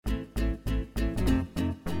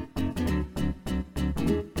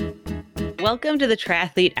Welcome to the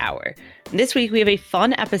Triathlete Hour. This week we have a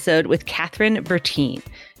fun episode with Catherine Bertin.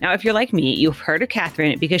 Now, if you're like me, you've heard of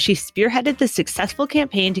Catherine because she spearheaded the successful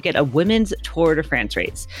campaign to get a women's Tour de France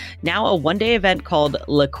race, now a one-day event called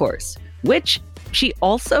La Course, which she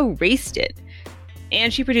also raced it.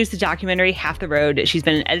 And she produced the documentary Half the Road. She's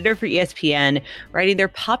been an editor for ESPN, writing their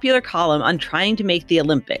popular column on trying to make the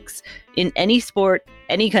Olympics. In any sport,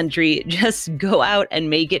 any country, just go out and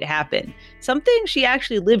make it happen. Something she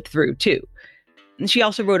actually lived through, too. And she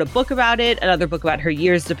also wrote a book about it, another book about her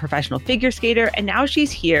years as a professional figure skater, and now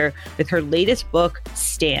she's here with her latest book,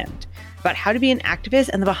 Stand, about how to be an activist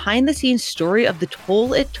and the behind-the-scenes story of the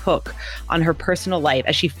toll it took on her personal life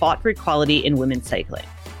as she fought for equality in women's cycling.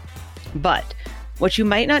 But what you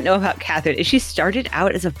might not know about Catherine is she started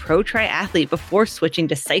out as a pro triathlete before switching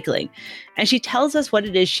to cycling. And she tells us what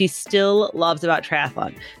it is she still loves about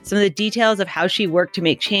triathlon, some of the details of how she worked to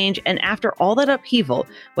make change, and after all that upheaval,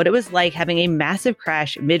 what it was like having a massive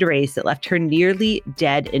crash mid-race that left her nearly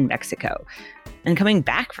dead in Mexico, and coming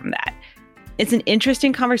back from that. It's an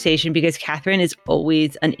interesting conversation because Catherine is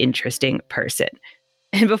always an interesting person.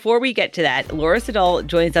 And before we get to that, Laura Siddall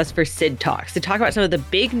joins us for Sid Talks to talk about some of the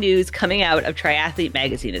big news coming out of Triathlete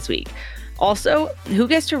magazine this week. Also, who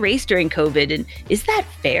gets to race during COVID, and is that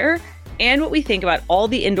fair? And what we think about all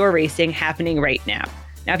the indoor racing happening right now.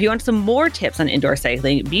 Now, if you want some more tips on indoor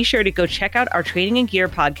cycling, be sure to go check out our Training and Gear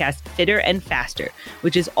podcast, Fitter and Faster,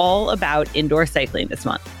 which is all about indoor cycling this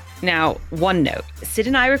month. Now, one note, Sid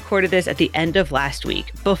and I recorded this at the end of last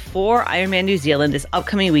week, before Ironman New Zealand this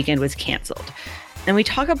upcoming weekend was canceled. And we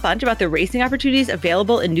talk a bunch about the racing opportunities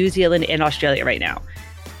available in New Zealand and Australia right now.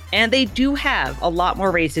 And they do have a lot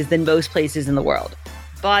more races than most places in the world.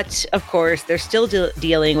 But, of course, they're still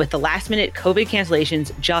dealing with the last-minute COVID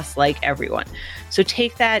cancellations just like everyone. So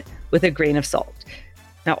take that with a grain of salt.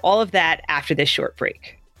 Now, all of that after this short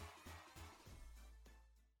break.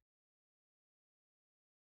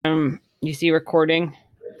 You see recording?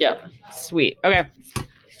 Yeah. Sweet. Okay.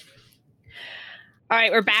 All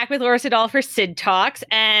right, we're back with Laura Siddall for Sid Talks.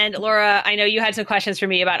 And Laura, I know you had some questions for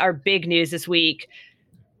me about our big news this week.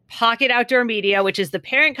 Pocket Outdoor Media, which is the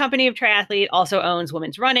parent company of Triathlete, also owns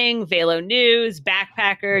Women's Running, Velo News,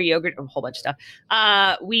 Backpacker, Yogurt, a whole bunch of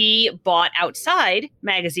stuff. We bought Outside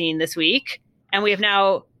magazine this week, and we have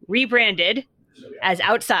now rebranded as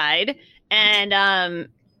Outside. And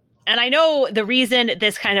I know the reason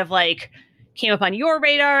this kind of like came up on your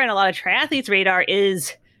radar and a lot of triathletes' radar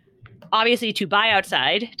is obviously to buy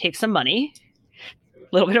Outside takes some money, a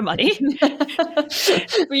little bit of money.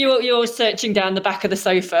 You were searching down the back of the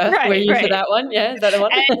sofa, were you, for that one? Yeah, is that the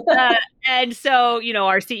one? And so, you know,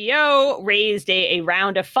 our CEO raised a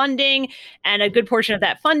round of funding, and a good portion of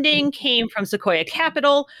that funding came from Sequoia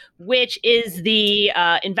Capital, which is the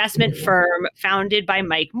investment firm founded by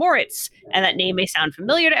Mike Moritz. And that name may sound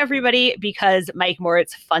familiar to everybody because Mike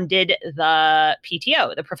Moritz funded the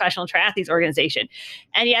PTO, the Professional Triathletes Organization.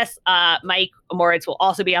 And yes, Mike Moritz will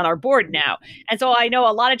also be on our board now. And so I know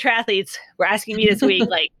a lot of triathletes were asking me this week,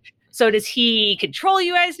 like, so does he control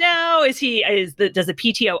you guys now? Does the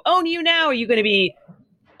PTO own you now? Are you going to be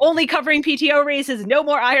only covering PTO races, no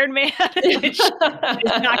more Ironman? It's not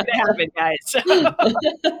going to happen, guys. So.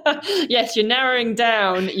 Yes, you're narrowing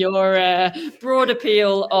down your broad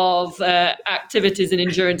appeal of activities in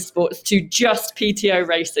endurance sports to just PTO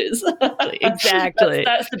races. Exactly.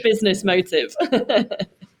 That's the business motive.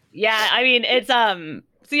 Yeah, I mean, it's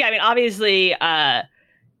obviously,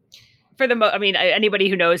 anybody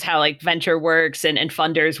who knows how like venture works and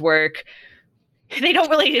funders work, they don't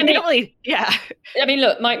really. Yeah. I mean,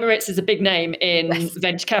 look, Mike Moritz is a big name in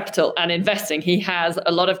venture capital and investing. He has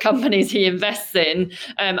a lot of companies he invests in.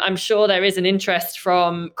 I'm sure there is an interest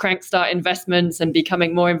from Crankstart Investments and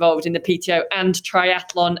becoming more involved in the PTO and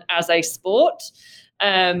triathlon as a sport.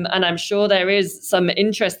 And I'm sure there is some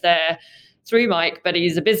interest there through Mike, but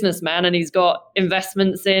he's a businessman and he's got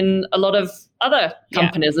investments in a lot of other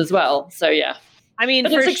companies as well. So, yeah. I mean,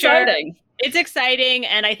 but it's exciting. It's exciting.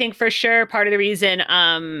 And I think for sure part of the reason,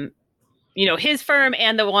 his firm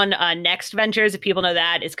and the one Next Ventures, if people know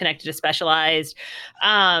that, is connected to Specialized.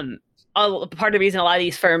 Part of the reason a lot of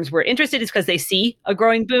these firms were interested is because they see a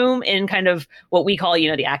growing boom in kind of what we call,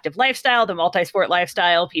 the active lifestyle, the multi-sport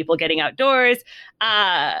lifestyle, people getting outdoors.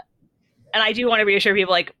 And I do want to reassure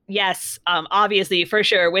people, like, yes, obviously, for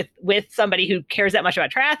sure, with somebody who cares that much about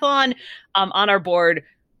triathlon on our board,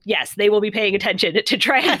 yes, they will be paying attention to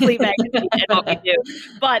Triathlete magazine and what we do.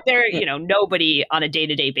 But nobody on a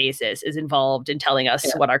day-to-day basis is involved in telling us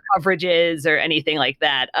what our coverage is or anything like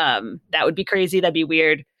that. That would be crazy. That'd be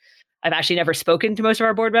weird. I've actually never spoken to most of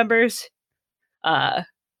our board members.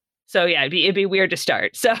 So yeah, it'd be weird to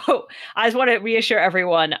start. So I just want to reassure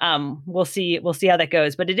everyone. We'll see how that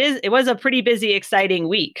goes. But it was a pretty busy, exciting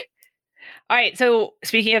week. All right. So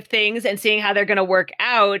speaking of things and seeing how they're going to work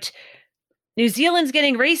out, New Zealand's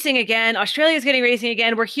getting racing again. Australia's getting racing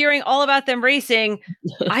again. We're hearing all about them racing.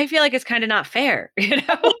 I feel like it's kind of not fair, you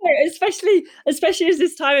know? Especially as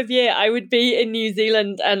this time of year, I would be in New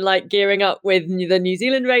Zealand and like gearing up with the New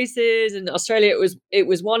Zealand races. And Australia, it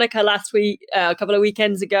was Wanaka last week, a couple of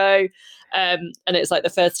weekends ago, and it's like the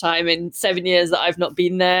first time in 7 years that I've not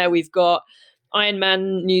been there. We've got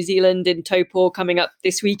Ironman New Zealand in Taupo coming up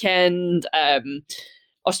this weekend.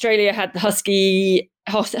 Australia had the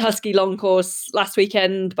Husky long course last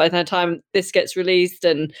weekend by the time this gets released,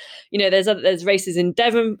 and there's races in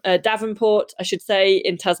Devonport, I should say,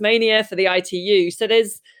 in Tasmania for the ITU. So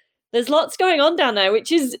there's lots going on down there,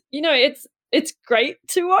 which is it's great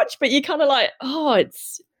to watch, but you kind of like,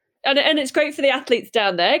 it's great for the athletes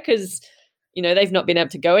down there because they've not been able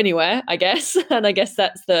to go anywhere, I guess, and I guess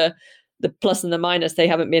that's the plus and the minus. They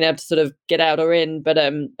haven't been able to sort of get out or in, but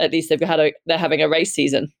at least they're having a race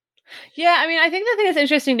season. Yeah, I mean, I think the thing that's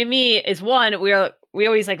interesting to me is one, we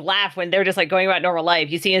always like laugh when they're just like going about normal life.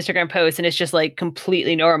 You see Instagram posts and it's just like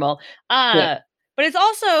completely normal. But it's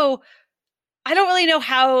also, I don't really know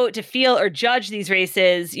how to feel or judge these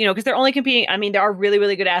races, because they're only competing. I mean, there are really,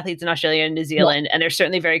 really good athletes in Australia and New Zealand, and they're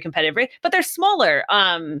certainly very competitive, but they're smaller.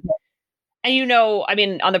 And I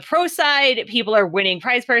mean, on the pro side, people are winning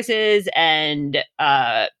prize purses and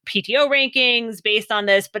PTO rankings based on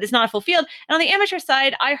this, but it's not a full field. And on the amateur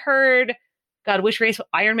side, I heard, God, which race?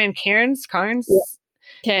 Ironman Cairns?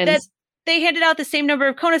 That they handed out the same number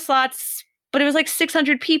of Kona slots, but it was like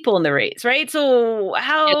 600 people in the race, right? So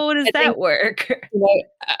how does that work?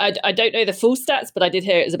 I don't know the full stats, but I did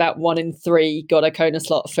hear it was about 1 in 3 got a Kona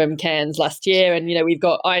slot from Cairns last year. And, we've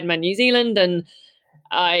got Ironman New Zealand, and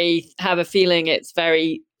I have a feeling it's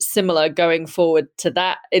very similar going forward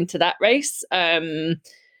into that race.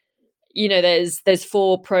 There's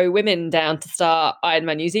 4 pro women down to start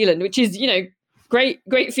Ironman New Zealand, which is, great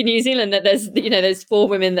for New Zealand that there's 4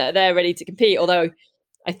 women that are there ready to compete. Although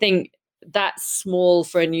I think that's small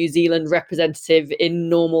for a New Zealand representative in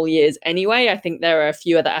normal years anyway. I think there are a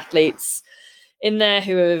few other athletes in there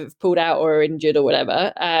who have pulled out or are injured or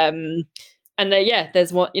whatever. And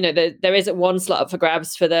there's one, there is one slot up for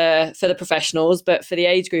grabs for the professionals, but for the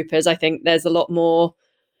age groupers, I think there's a lot more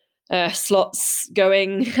slots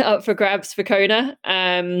going up for grabs for Kona.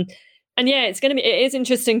 And it is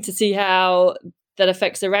interesting to see how that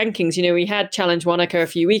affects the rankings. We had Challenge Wanaka a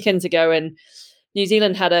few weekends ago, and New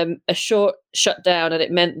Zealand had a short shutdown, and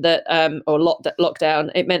it meant that or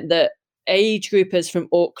lockdown. It meant that age groupers from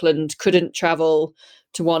Auckland couldn't travel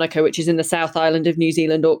to Wanaka, which is in the South Island of New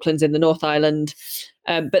Zealand. Auckland's in the North Island,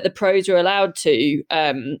 but the pros were allowed to,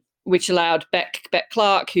 which allowed Beck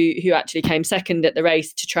Clark, who actually came second at the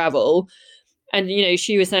race, to travel. And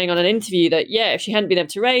she was saying on an interview that if she hadn't been able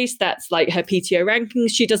to race, that's like her PTO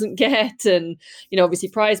rankings she doesn't get, and obviously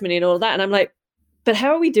prize money and all of that. And I'm like, but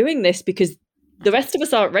how are we doing this? Because the rest of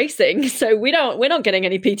us aren't racing, so we're not getting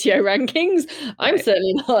any PTO rankings. I'm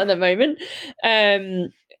certainly not at the moment.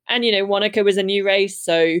 And Wanaka was a new race,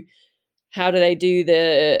 so how do they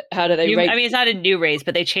rate? I mean, it's not a new race,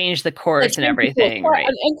 but they changed the course and everything, right?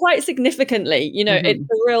 And quite significantly. It's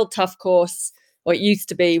a real tough course. Or it used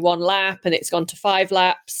to be 1 lap, and it's gone to 5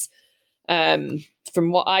 laps. From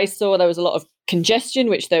what I saw, there was a lot of congestion,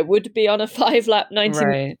 which there would be on a 5-lap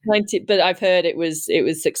 90. But I've heard it was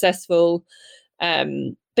successful.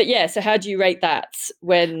 But so how do you rate that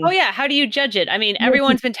when? Oh yeah, how do you judge it? I mean,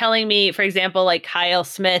 everyone's been telling me, for example, like Kyle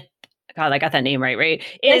Smith. God, I got that name right?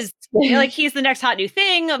 Is like he's the next hot new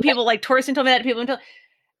thing. People like Torsten told me that.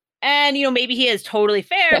 And maybe he is totally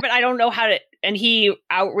fair, but I don't know how to. And he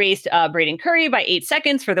outraced Braden Curry by 8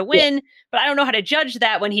 seconds for the win. But I don't know how to judge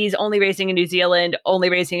that when he's only racing in New Zealand,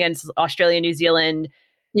 only racing against Australia, New Zealand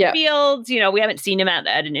fields. We haven't seen him at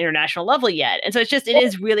an international level yet. And so it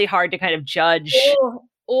is really hard to kind of judge.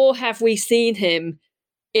 Or have we seen him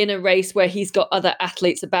in a race where he's got other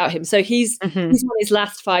athletes about him? So he's won his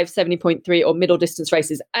last 5 70.3 or middle distance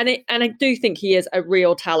races. And I do think he is a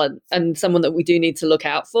real talent and someone that we do need to look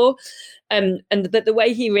out for. But the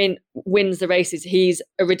way he wins the races, he's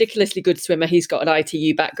a ridiculously good swimmer. He's got an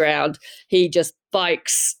ITU background. He just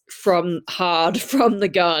bikes from the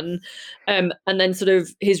gun. And then sort of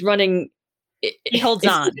his running. He holds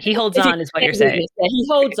on. He holds on is what you're saying. Yeah, he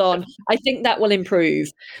holds on. I think that will improve.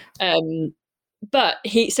 But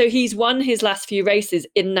he's won his last few races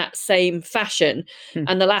in that same fashion.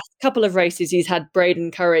 And the last couple of races, he's had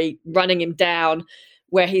Braden Curry running him down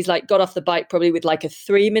where he's like got off the bike probably with like a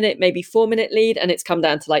 3-minute, maybe 4-minute lead, and it's come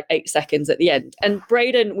down to like 8 seconds at the end. And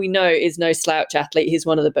Braden, we know, is no slouch athlete. He's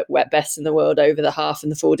one of the best in the world over the half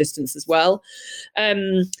and the full distance as well.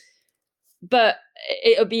 But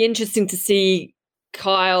it'll be interesting to see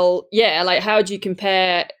Kyle. Yeah, like how do you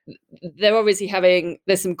compare? They're obviously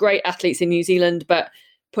there's some great athletes in New Zealand, but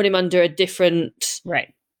put him under a different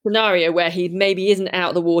scenario where he maybe isn't out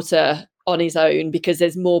of the water on his own because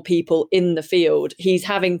there's more people in the field. He's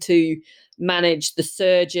having to manage the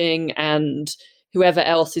surging and whoever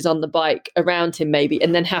else is on the bike around him maybe,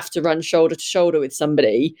 and then have to run shoulder to shoulder with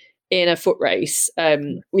somebody in a foot race.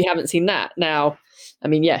 We haven't seen that. Now, I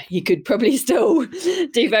mean, yeah, he could probably still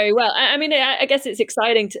do very well. I mean, I guess it's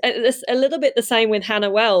exciting. It's a little bit the same with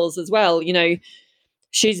Hannah Wells as well. You know,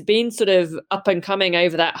 she's been sort of up and coming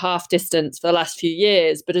over that half distance for the last few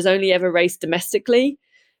years, but has only ever raced domestically.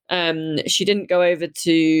 She didn't go over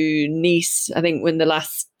to Nice, I think, when the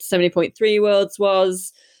last 70.3 Worlds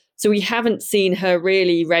was. So we haven't seen her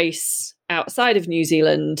really race outside of New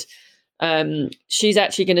Zealand. She's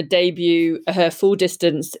actually going to debut her full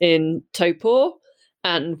distance in Taupo,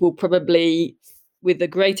 and will probably, with the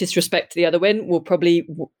greatest respect to the other women,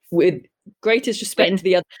 with greatest respect to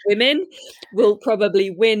the other women, will probably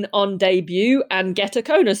win on debut and get a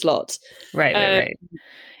Kona slot. Right.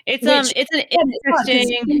 It's an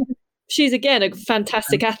interesting. She's again a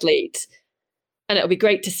fantastic athlete, and it'll be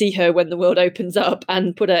great to see her when the world opens up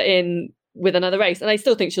and put her in with another race. And I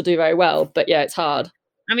still think she'll do very well, but yeah, it's hard.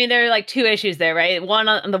 I mean, there are like two issues there, right? One,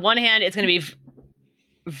 on the one hand, it's going to be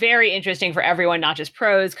very interesting for everyone, not just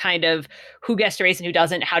pros, kind of who gets to race and who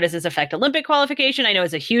doesn't. How does this affect Olympic qualification? I know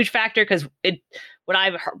it's a huge factor because what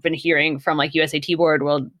I've been hearing from like USAT board,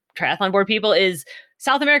 World Triathlon Board people is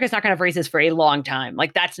South America is not going to have races for a long time.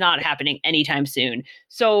 Like that's not happening anytime soon.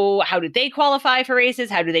 So how do they qualify for races?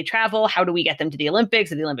 How do they travel? How do we get them to the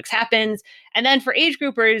Olympics if the Olympics happens? And then for age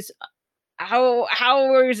groupers, how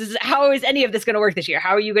is any of this going to work this year?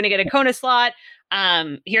 How are you going to get a Kona slot?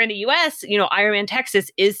 Here in the US, you know, Ironman Texas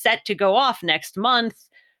is set to go off next month,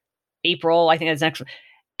 April, I think that's next.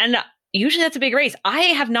 And usually that's a big race. I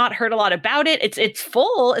have not heard a lot about it. It's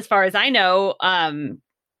full as far as I know.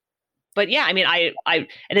 But yeah, I mean, I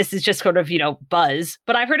and this is just sort of, you know, buzz,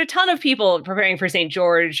 but I've heard a ton of people preparing for St.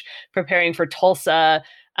 George, preparing for Tulsa.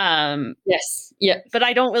 Yes. Yeah. But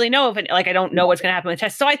I don't really know if I don't know what's going to happen with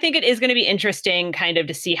tests. So I think it is going to be interesting kind of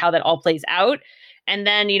to see how that all plays out. And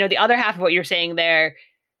then, you know, the other half of what you're saying there,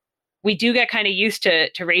 we do get kind of used to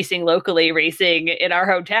racing locally, racing in our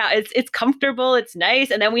hometown. It's comfortable, it's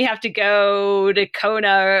nice. And then we have to go to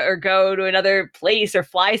Kona or go to another place or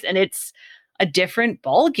fly, and it's a different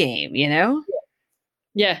ball game, you know?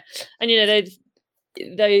 Yeah. And, you know,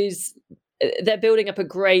 they're building up a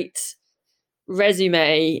great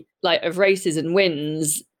resume like of races and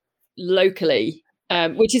wins locally,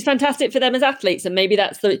 which is fantastic for them as athletes. And maybe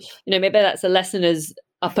that's a lesson as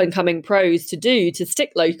up and coming pros to do, to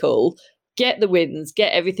stick local, get the wins,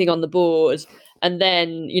 get everything on the board. And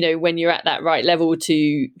then, you know, when you're at that right level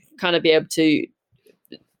to kind of be able to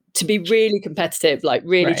be really competitive, like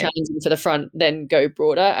really challenging for the front, then go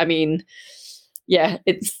broader. I mean, yeah,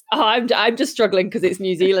 I'm just struggling because it's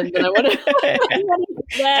New Zealand and I want to.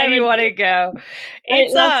 And you want to go.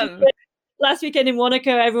 It's last weekend in Wanaka,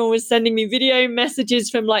 everyone was sending me video messages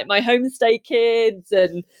from like my homestay kids,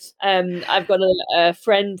 and I've got a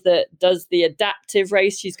friend that does the adaptive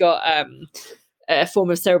race. She's got a form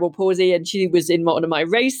of cerebral palsy, and she was in one of my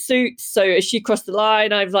race suits. So as she crossed the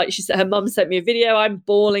line, she said her mum sent me a video. I'm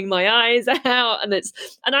bawling my eyes out, and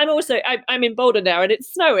I'm in Boulder now, and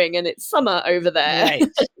it's snowing, and it's summer over there.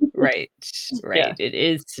 Right. Yeah. It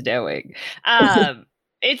is snowing.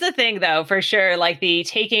 It's a thing though, for sure. Like the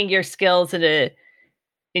taking your skills in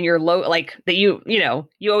your low, like that you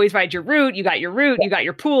always ride your route. You got your route, you got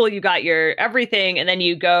your pool, you got your everything, and then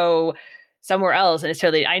you go somewhere else. And it's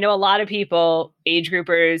totally, I know a lot of people, age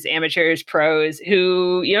groupers, amateurs, pros,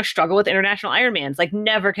 who, you know, struggle with international Ironmans, like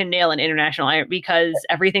never can nail an international Iron because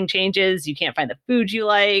everything changes. You can't find the food you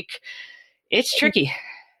like. It's tricky.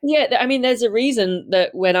 Yeah, I mean, there's a reason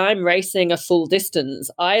that when I'm racing a full distance,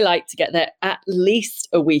 I like to get there at least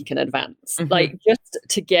a week in advance, like just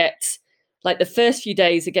to get like the first few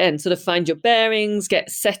days, again, sort of find your bearings, get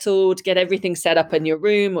settled, get everything set up in your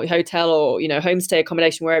room or your hotel or, you know, homestay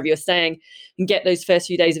accommodation, wherever you're staying, and get those first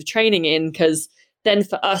few days of training in. Because then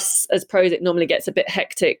for us as pros, it normally gets a bit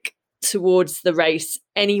hectic towards the race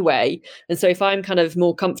anyway. And so if I'm kind of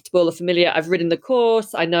more comfortable or familiar, I've ridden the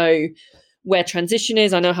course, I know where transition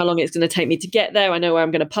is, I know how long it's going to take me to get there, I know where I'm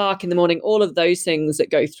going to park in the morning, all of those things that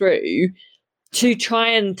go through. to try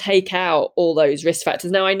and take out all those risk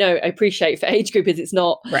factors. Now, I appreciate for age groupers, it's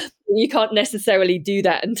not, you can't necessarily do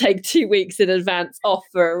that and take 2 weeks in advance off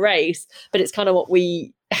for a race, but it's kind of what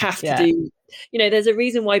we have to do. You know, there's a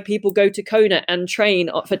reason why people go to Kona and train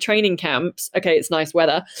for training camps. Okay, it's nice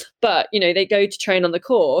weather, but, you know, they go to train on the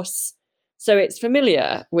course. So it's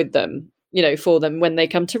familiar with them, you know, for them when they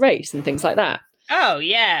come to race and things like that. Oh,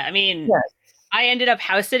 yeah. I mean, I ended up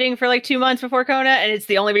house sitting for like 2 months before Kona, and it's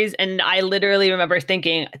the only reason. And I literally remember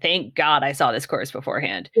thinking, thank God I saw this course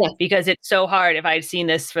beforehand, because it's so hard. If I'd seen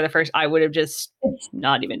this for the first, I would have just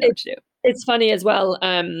not even known what to do. It's funny as well.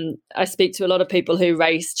 I speak to a lot of people who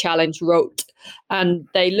race Challenge Roth, and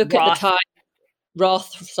they look at the time.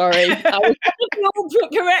 Roth, sorry. I was going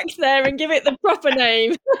to correct there and give it the proper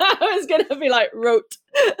name. I was going to be like Roth.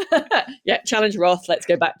 Challenge Roth. Let's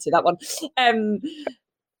go back to that one.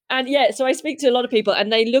 And yeah, so I speak to a lot of people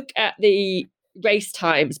and they look at the race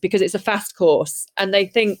times because it's a fast course, and they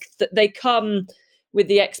think that they come with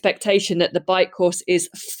the expectation that the bike course is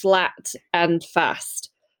flat and fast.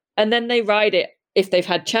 And then they ride it if they've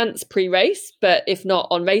had chance pre-race, but if not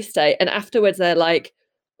on race day. And afterwards they're like,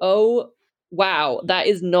 oh, wow, that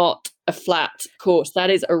is not a flat course. That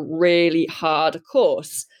is a really hard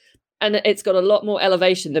course. And it's got a lot more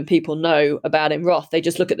elevation than people know about in Roth. They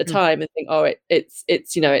just look at the time and think, oh,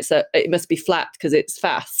 it's you know, it must be flat because it's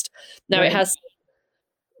fast. Now it has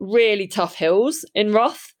really tough hills in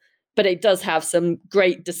Roth, but it does have some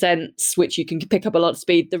great descents, which you can pick up a lot of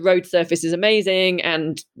speed. The road surface is amazing,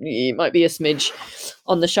 and it might be a smidge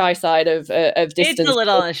on the shy side of distance. It's a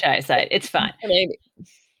little on the shy side. It's fine. Maybe.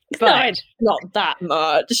 But not that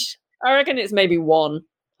much. I reckon it's maybe one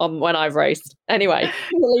on when I've raced. Anyway,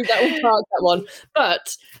 we'll leave that, we'll park that one.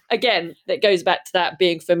 But again, that goes back to that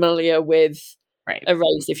being familiar with a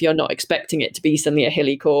race if you're not expecting it to be suddenly a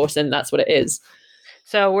hilly course, and that's what it is.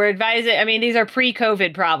 So we're advising, I mean, these are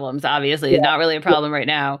pre-COVID problems, obviously. It's not really a problem right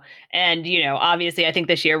now. And, you know, obviously, I think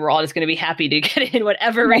this year we're all just going to be happy to get in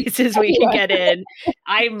whatever races we can get in.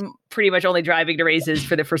 I'm pretty much only driving to races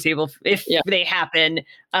for the foreseeable, if they happen.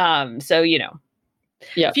 So, you know,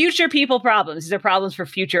 future people problems. These are problems for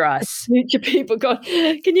future us. Future people. God,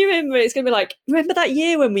 can you remember? It's going to be like, remember that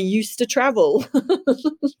year when we used to travel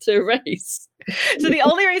to race? So the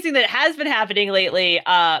only racing that has been happening lately,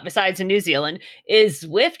 besides in New Zealand, is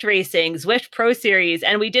Zwift racing, Zwift Pro Series.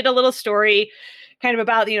 And we did a little story kind of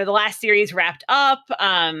about, you know, the last series wrapped up.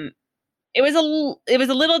 It was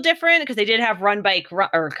a little different because they did have run, bike, run,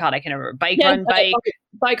 or God, I can't remember, bike, run, bike.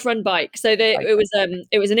 Bike, run, bike. So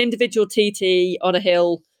it was an individual TT on a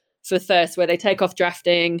hill for first, where they take off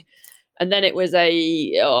drafting. And then it was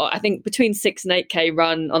I think between 6 and 8K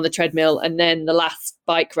run on the treadmill. And then the last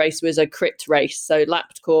bike race was a crit race. So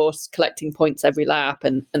lapped course, collecting points every lap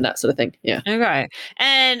and that sort of thing. Yeah. Okay.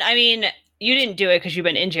 And I mean, you didn't do it because you've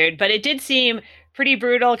been injured, but it did seem pretty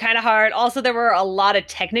brutal, kind of hard. Also, there were a lot of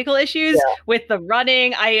technical issues with the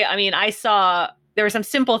running. I mean, I saw there were some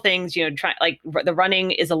simple things, you know, like the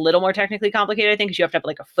running is a little more technically complicated, I think, because you have to have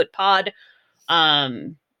like a foot pod.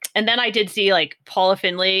 And then I did see like Paula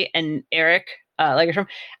Finley and Eric,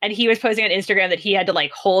 and he was posting on Instagram that he had to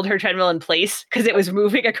like hold her treadmill in place because it was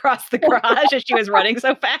moving across the garage as she was running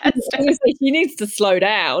so fast. He needs to slow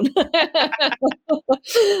down.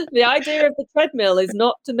 The idea of the treadmill is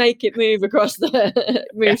not to make it move across forward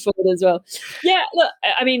as well. Yeah, look,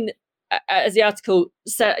 I mean, as the article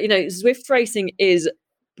said, you know, Zwift racing is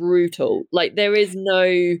brutal. Like there is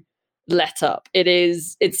no let up.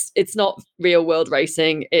 It's not real world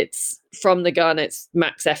racing. It's from the gun. It's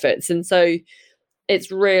max efforts, and so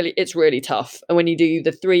it's really tough. And when you do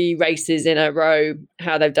the 3 races in a row,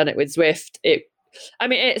 how they've done it with Zwift,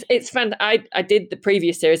 it's fun. I did the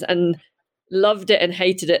previous series and loved it and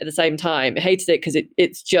hated it at the same time. I hated it because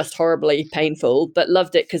it's just horribly painful, but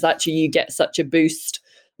loved it because actually you get such a boost.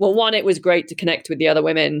 Well, one, it was great to connect with the other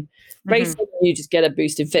women. Racing, you just get a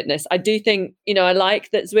boost in fitness. I do think, you know, I like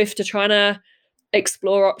that Zwift are trying to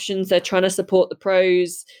explore options. They're trying to support the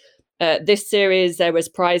pros. This series, there was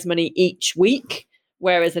prize money each week,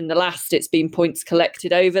 whereas in the last, it's been points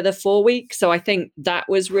collected over the 4 weeks. So I think that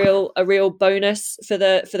was a real bonus for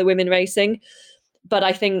the women racing. But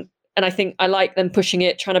I think I like them pushing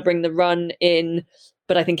it, trying to bring the run in.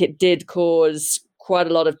 But I think it did cause quite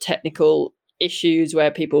a lot of technical issues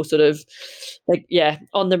where people sort of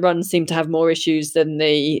on the run seem to have more issues than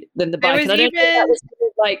the bike. And I don't think that was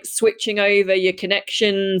like switching over your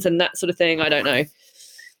connections and that sort of thing. I don't know.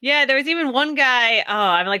 Yeah, there was even one guy. Oh,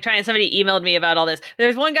 I'm like somebody emailed me about all this.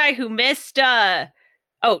 There's one guy who missed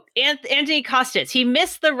Oh, Anthony Costas. He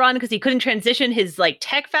missed the run because he couldn't transition his like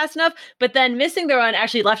tech fast enough, but then missing the run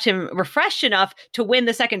actually left him refreshed enough to win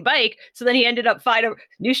the second bike. So then he ended up fighting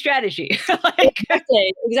new strategy.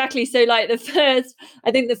 Exactly. So like that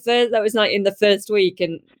was like in the first week,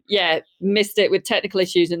 and missed it with technical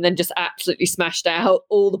issues, and then just absolutely smashed out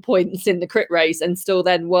all the points in the crit race, and still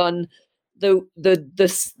then won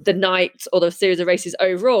the night or the series of races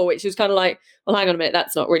overall, which was kind of like, well, hang on a minute,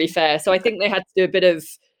 that's not really fair. So I think they had to do a bit of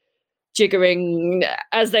jiggering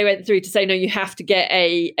as they went through to say, no, you have to get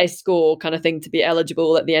a score kind of thing to be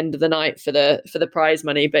eligible at the end of the night for the prize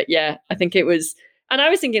money. But yeah, I think it was, and I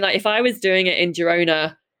was thinking like, if I was doing it in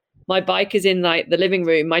Girona, my bike is in like the living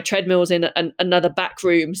room, my treadmill's in another back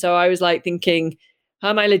room. So I was like thinking, how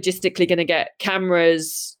am I logistically going to get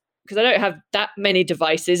cameras? Because I don't have that many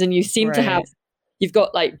devices, and you seem to have, you've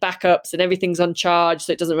got like backups and everything's on charge,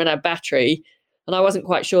 so it doesn't run out of battery. And I wasn't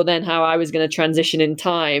quite sure then how I was going to transition in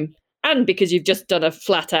time. And because you've just done a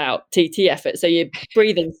flat out TT effort, so you're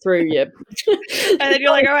breathing through you. And then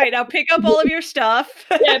you're like, all right, now pick up all of your stuff.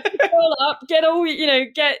 Pick it all up,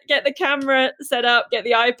 get the camera set up, get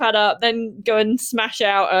the iPad up, then go and smash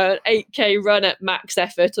out an 8K run at max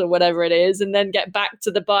effort or whatever it is, and then get back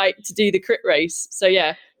to the bike to do the crit race. So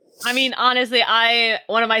yeah. I mean, honestly,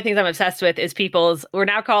 one of my things I'm obsessed with is we're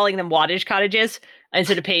now calling them wattage cottages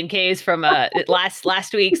instead of pain caves from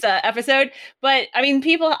last week's episode. But I mean,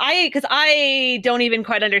 because I don't even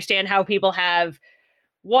quite understand how people have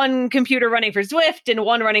one computer running for Zwift and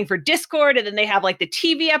one running for Discord, and then they have like the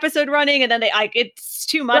TV episode running, and then it's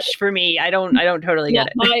too much for me. I don't totally get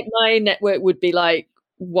it. My network would be like,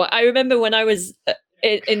 what I remember when I was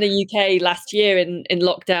in the UK last year in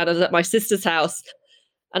lockdown, I was at my sister's house.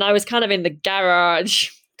 And I was kind of in the garage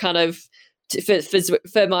kind of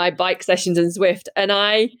for my bike sessions in Zwift. And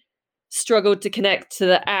I struggled to connect to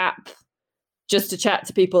the app just to chat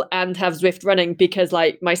to people and have Zwift running, because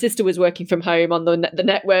like my sister was working from home on the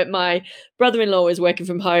network, my brother-in-law was working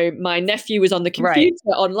from home, my nephew was on the computer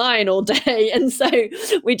online all day, and so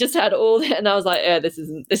we just had all that, and I was like, this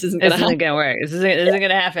isn't gonna work. This isn't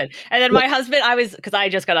gonna happen. And then my husband, because I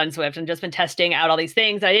just got on Zwift and just been testing out all these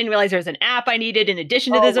things, I didn't realize there was an app I needed in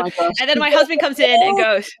addition to this. And then my husband comes in and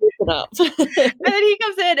goes, and then he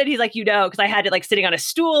comes in and he's like, because I had it like sitting on a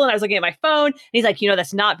stool and I was looking at my phone, and he's like,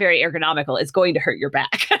 that's not very ergonomical. It's going to hurt your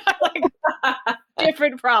back. Like,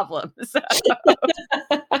 different problems. So.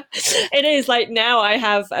 It is like now I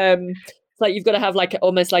have like you've got to have like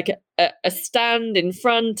almost like a stand in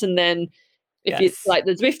front, and then if it's like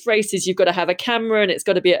the Zwift races, you've got to have a camera and it's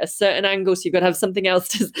got to be at a certain angle, so you've got to have something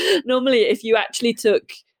else normally if you actually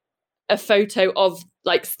took a photo of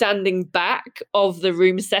like standing back of the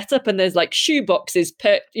room setup, and there's like shoe boxes,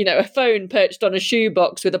 a phone perched on a shoe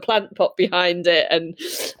box with a plant pot behind it and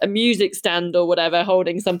a music stand or whatever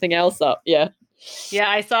holding something else up. Yeah,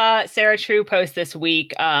 I saw Sarah True post this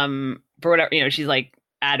week for whatever, she's like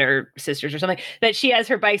at her sister's or something, that she has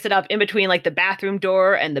her bike set up in between like the bathroom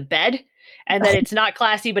door and the bed, and that it's not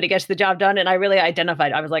classy, but it gets the job done. And I really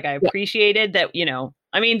identified. I was like, I appreciated that,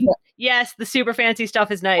 I mean, yes, the super fancy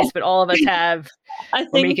stuff is nice, but all of us have. I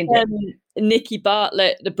think Nikki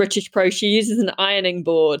Bartlett, the British pro, she uses an ironing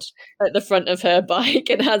board at the front of her bike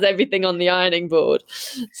and has everything on the ironing board.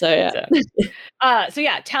 So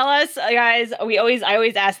yeah. Tell us, guys. I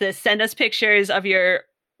always ask this. Send us pictures of your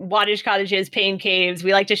wattage cottages, pain caves.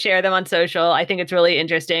 We like to share them on social. I think it's really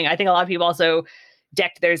interesting. I think a lot of people also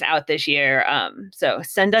decked theirs out this year. So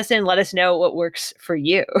send us in. Let us know what works for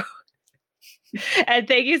you. And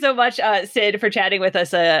thank you so much, Sid, for chatting with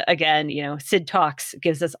us again. Sid Talks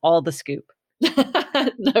gives us all the scoop.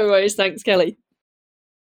 No worries. Thanks, Kelly.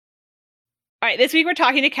 All right, this week we're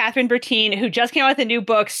talking to Catherine Bertine, who just came out with a new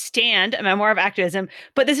book, Stand, A Memoir of Activism.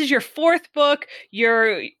 But this is your fourth book.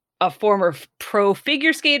 You're a former pro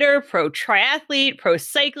figure skater, pro triathlete, pro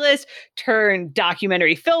cyclist, turned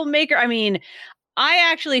documentary filmmaker. I mean, I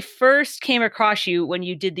actually first came across you when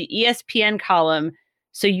you did the ESPN column,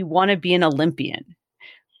 So You Want to Be an Olympian,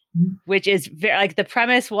 which is very, like, the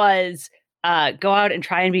premise was go out and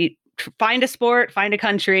try and find a sport, find a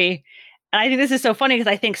country. And I think this is so funny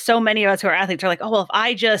because I think so many of us who are athletes are like, oh, well, if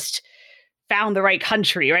I just found the right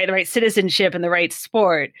country, right, the right citizenship and the right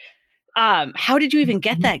sport. How did you even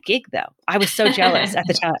get that gig, though? I was so jealous at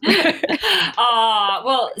the time.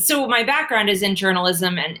 Well, so my background is in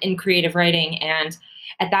journalism and in creative writing. And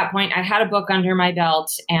at that point, I had a book under my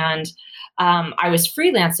belt, and I was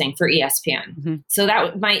freelancing for ESPN. Mm-hmm. So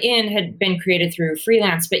that my in had been created through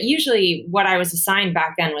freelance. But usually what I was assigned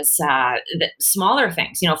back then was the smaller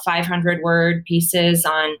things, 500 word pieces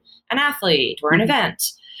on an athlete or an event.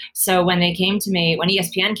 So when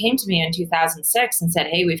ESPN came to me in 2006 and said,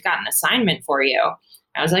 hey, we've got an assignment for you,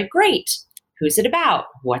 I was like, great. Who's it about?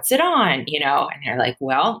 What's it on? And they're like,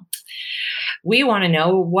 well, we want to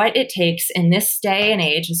know what it takes in this day and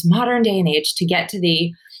age, this modern day and age, to get to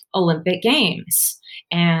the Olympic Games.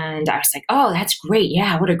 And I was like, oh, that's great.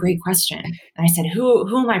 Yeah, what a great question. And I said, who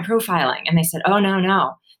am I profiling? And they said, oh,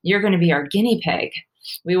 no, you're going to be our guinea pig.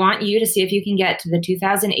 We want you to see if you can get to the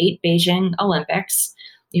 2008 Beijing Olympics.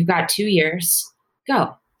 You've got 2 years.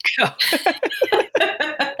 Go.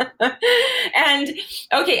 And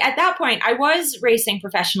okay, at that point, I was racing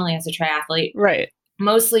professionally as a triathlete. Right.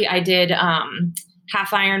 Mostly I did half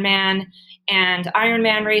Ironman and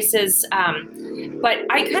Ironman races. But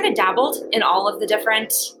I kind of dabbled in all of the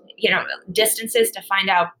different, distances to find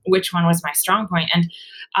out which one was my strong point. And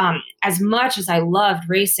as much as I loved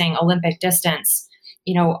racing Olympic distance,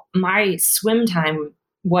 my swim time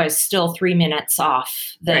was still 3 minutes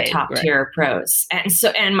off the top tier pros.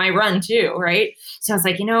 And my run too, right? So I was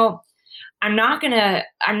like, I'm not gonna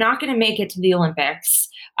make it to the Olympics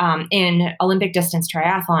in Olympic distance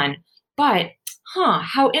triathlon, but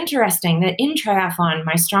how interesting that in triathlon,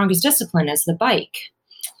 my strongest discipline is the bike.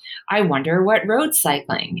 I wonder what road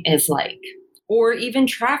cycling is like, or even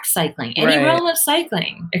track cycling, any realm of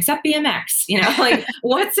cycling except BMX,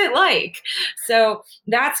 what's it like? So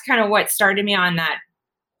that's kind of what started me on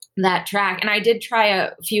that track. And I did try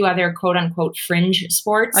a few other quote unquote fringe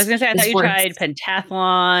sports. I was going to say, I thought you tried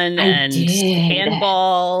pentathlon and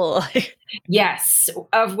handball. Yes,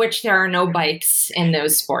 of which there are no bikes in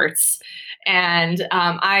those sports. And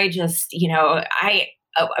I just,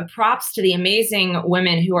 props to the amazing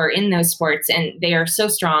women who are in those sports, and they are so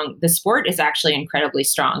strong. The sport is actually incredibly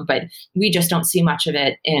strong, but we just don't see much of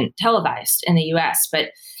it televised in the US. But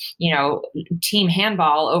team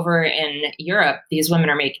handball over in Europe, these women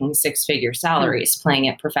are making 6-figure salaries playing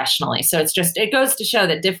it professionally. So it goes to show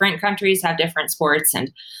that different countries have different sports.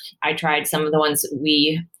 And I tried some of the ones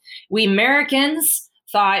we Americans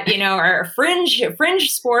thought, are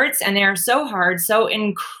fringe sports, and they're so hard, so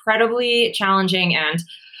incredibly challenging. And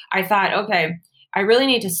I thought, okay, I really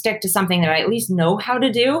need to stick to something that I at least know how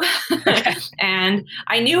to do. And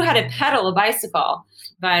I knew how to pedal a bicycle,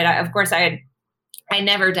 but of course I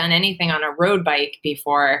never done anything on a road bike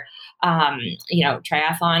before.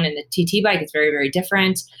 Triathlon and the TT bike is very, very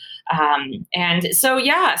different. And so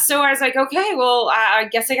I was like, okay, well, I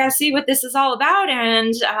guess I got to see what this is all about.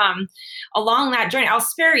 And along that journey, I'll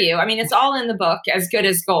spare you. I mean, it's all in the book, As Good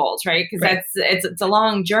as Gold, right? Because it's a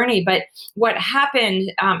long journey. But what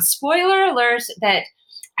happened, spoiler alert, that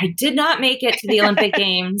I did not make it to the Olympic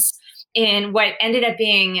Games in what ended up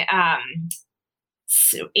being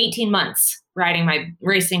 18 months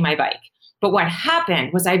racing my bike. But what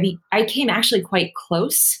happened was I came actually quite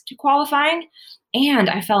close to qualifying, and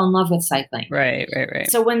I fell in love with cycling. Right.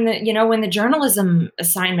 So when the journalism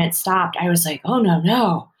assignment stopped, I was like, oh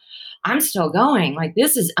no, I'm still going. Like,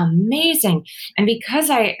 this is amazing. And because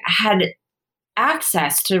I had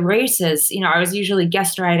access to races, I was usually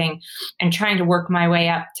guest riding and trying to work my way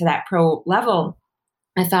up to that pro level.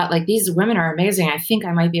 I thought, like, these women are amazing. I think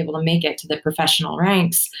I might be able to make it to the professional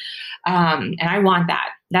ranks. And I want that.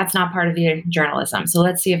 That's not part of the journalism. So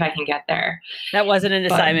let's see if I can get there. That wasn't an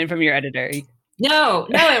assignment from your editor. No,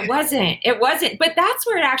 it wasn't. It wasn't. But that's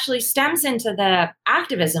where it actually stems into the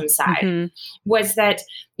activism side, was that,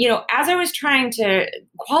 as I was trying to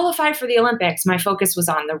qualify for the Olympics, my focus was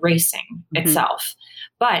on the racing itself.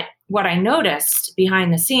 But what I noticed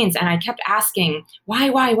behind the scenes, and I kept asking, why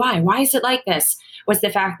is it like this, was the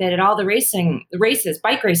fact that at all the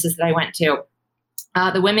bike races that I went to,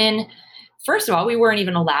 the women, first of all, we weren't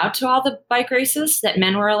even allowed to all the bike races that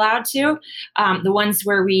men were allowed to. The ones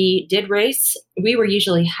where we did race, we were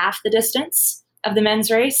usually half the distance of the men's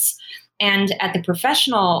race. And at the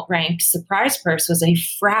professional ranks, the prize purse was a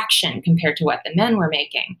fraction compared to what the men were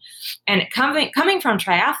making. And coming from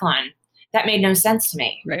triathlon, that made no sense to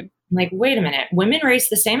me. Right. I'm like, wait a minute, women race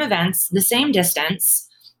the same events, the same distance,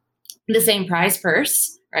 the same prize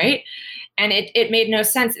purse, right? And it made no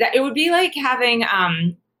sense. That it would be like having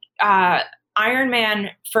Ironman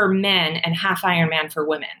for men and half Ironman for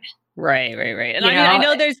women. Right. And I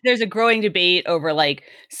know there's a growing debate over, like,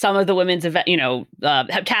 some of the women's event,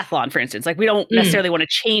 heptathlon, for instance. Like, we don't necessarily want to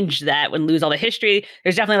change that and lose all the history.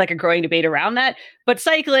 There's definitely, like, a growing debate around that. But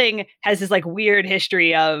cycling has this, like, weird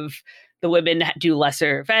history of the women do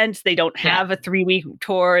lesser events. They don't have a 3-week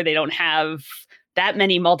tour. They don't have that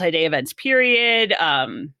many multi-day events, period.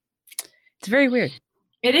 It's very weird.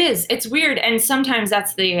 It is. It's weird, and sometimes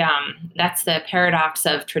that's the paradox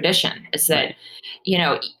of tradition. Is that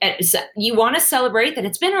you want to celebrate that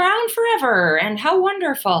it's been around forever and how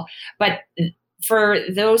wonderful, but for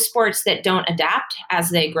those sports that don't adapt as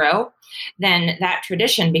they grow, then that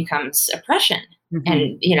tradition becomes oppression. Mm-hmm.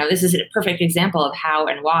 And this is a perfect example of how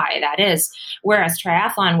and why that is. Whereas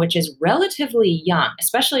triathlon, which is relatively young,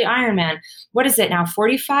 especially Ironman, what is it now?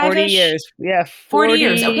 45? 40 years. Yeah, 40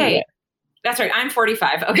 years. Okay. Yeah. That's right. I'm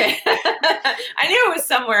 45. Okay. I knew it was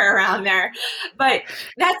somewhere around there, but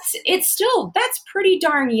that's pretty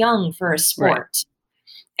darn young for a sport. Right.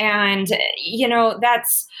 And,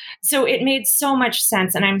 so it made so much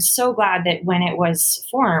sense. And I'm so glad that when it was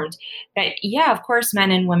formed that, yeah, of course, men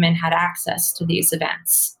and women had access to these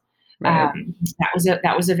events. Right.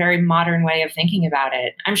 That was a very modern way of thinking about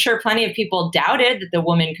it. I'm sure plenty of people doubted that the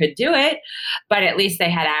woman could do it, but at least they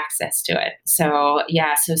had access to it. So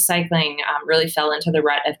so cycling really fell into the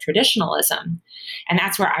rut of traditionalism. And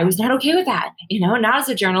that's where I was not okay with that, not as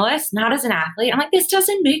a journalist, not as an athlete. I'm like, this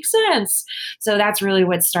doesn't make sense. So that's really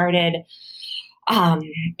what started.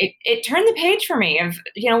 It turned the page for me of,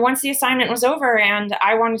 once the assignment was over and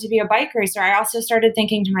I wanted to be a bike racer, I also started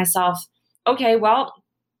thinking to myself, okay, well,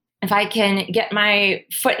 if I can get my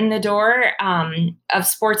foot in the door of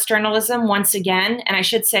sports journalism once again, and I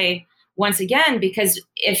should say once again, because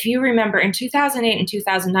if you remember in 2008 and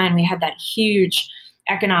 2009, we had that huge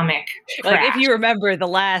economic crash. Like if you remember the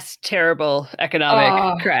last terrible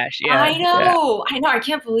economic crash. Yeah, I know. I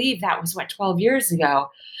can't believe that was 12 years ago.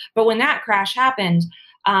 But when that crash happened,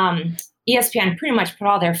 ESPN pretty much put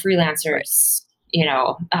all their freelancers,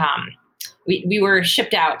 we were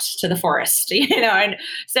shipped out to the forest, and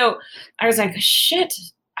so I was like, shit,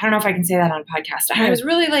 I don't know if I can say that on a podcast. I was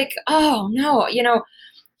really like, oh no,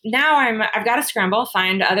 now I've got to scramble,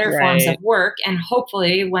 find other forms of work. And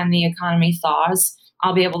hopefully when the economy thaws,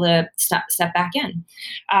 I'll be able to step back in.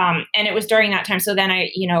 And it was during that time. So then I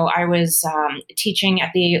was teaching at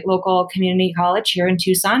the local community college here in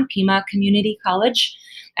Tucson, Pima Community College.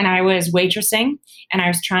 And I was waitressing and I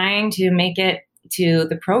was trying to make it to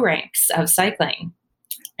the pro ranks of cycling.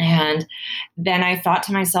 And then I thought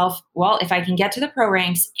to myself, well, if I can get to the pro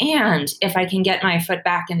ranks and if I can get my foot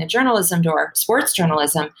back in the journalism door, sports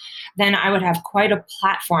journalism, then I would have quite a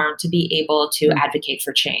platform to be able to advocate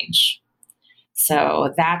for change.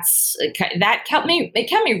 So that kept me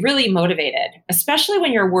really motivated, especially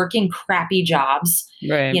when you're working crappy jobs,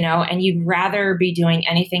 right. And you'd rather be doing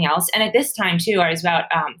anything else. And at this time too, I was about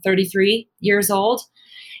 33 years old.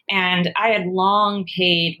 And I had long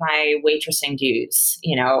paid my waitressing dues,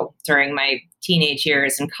 during my teenage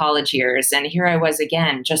years and college years. And here I was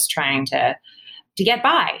again, just trying to get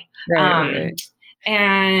by. Right.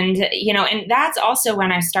 And, and that's also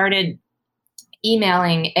when I started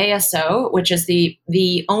emailing ASO, which is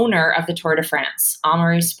the owner of the Tour de France.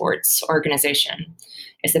 Amaury Sports Organization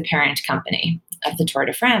is the parent company of the Tour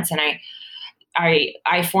de France. And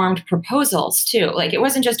I formed proposals too. Like it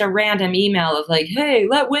wasn't just a random email of like, hey,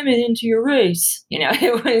 let women into your race.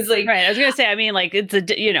 It was like, right. I was going to say, I mean, like it's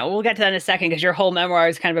we'll get to that in a second because your whole memoir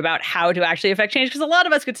is kind of about how to actually affect change. Because a lot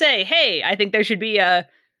of us could say, hey, I think there should be a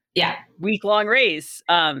week-long race.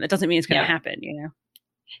 It doesn't mean it's going to happen,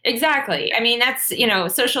 Exactly. I mean, that's,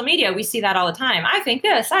 social media, we see that all the time. I think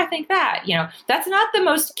this, I think that, that's not the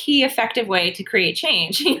most key effective way to create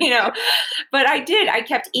change, but I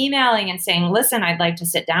kept emailing and saying, listen, I'd like to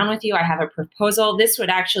sit down with you. I have a proposal. This would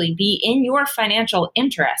actually be in your financial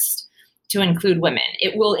interest to include women.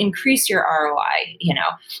 It will increase your ROI,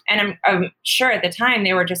 and I'm sure at the time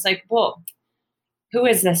they were just like, well, who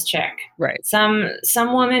is this chick? Right. Some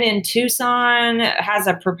woman in Tucson has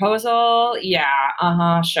a proposal.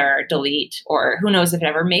 Yeah. Sure. Delete. Or who knows if it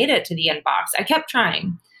ever made it to the inbox. I kept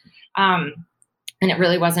trying. And it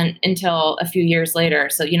really wasn't until a few years later.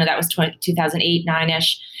 So, that was 2008,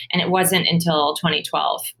 9-ish. And it wasn't until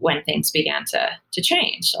 2012 when things began to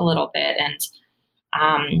change a little bit. And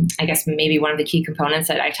I guess maybe one of the key components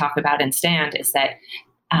that I talk about in Stand is that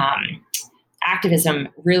activism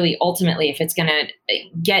really ultimately, if it's going to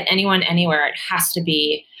get anyone anywhere, it has to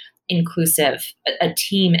be inclusive, a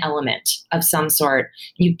team element of some sort.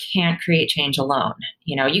 You can't create change alone.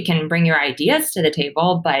 You can bring your ideas to the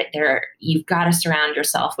table, but you've got to surround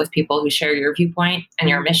yourself with people who share your viewpoint and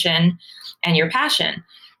your mission and your passion,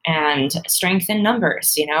 and strength in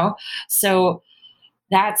numbers, So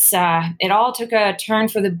that's, it all took a turn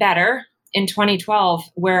for the better in 2012,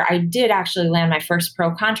 where I did actually land my first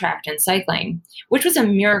pro contract in cycling, which was a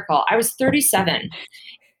miracle. I was 37.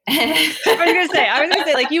 I was gonna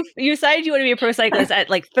say, like you decided you want to be a pro cyclist at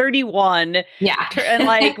like 31. Yeah. And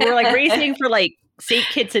like we're like racing for like St.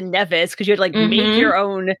 Kitts and Nevis, because you had to like make your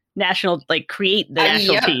own national, like create the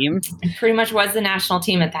national team. It pretty much was the national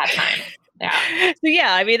team at that time. Yeah. So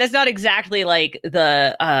yeah, I mean, that's not exactly like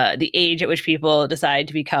the age at which people decide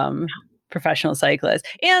to become professional cyclists.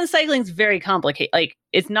 And cycling's very complicated. Like,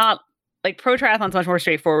 it's not like pro triathlon's much more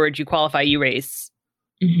straightforward. You qualify, you race.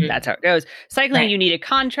 That's how it goes. Cycling, you need a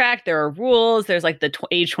contract. There are rules. There's like the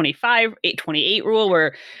age 25, 28 rule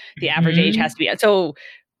where the average age has to be. So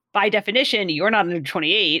by definition, you're not under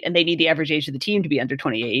 28 and they need the average age of the team to be under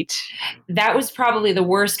 28. That was probably the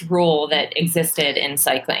worst rule that existed in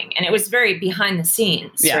cycling. And it was very behind the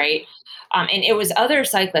scenes, right? And it was other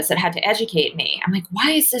cyclists that had to educate me. I'm like,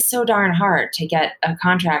 why is this so darn hard to get a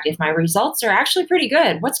contract if my results are actually pretty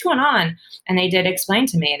good? What's going on? And they did explain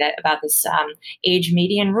to me that about this age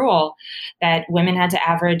median rule that women had to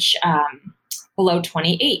average below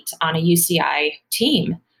 28 on a UCI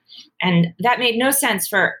team. And that made no sense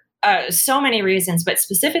for so many reasons, but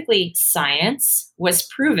specifically science was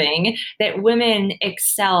proving that women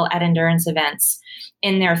excel at endurance events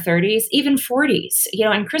in their 30s, even 40s.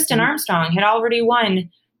 And Kristen Armstrong had already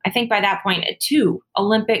won, I think by that point, 2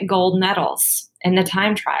 Olympic gold medals in the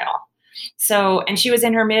time trial. So, and she was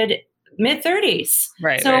in her mid 30s.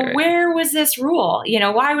 Right. So where was this rule?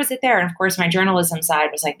 Why was it there? And of course, my journalism side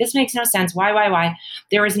was like, this makes no sense. Why?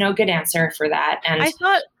 There was no good answer for that. And I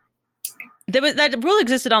thought that rule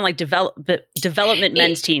existed on like development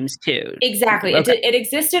men's teams too. Exactly. Okay. It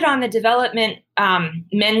existed on the development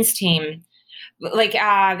men's team. Like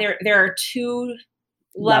there are 2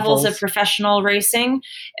 levels of professional racing,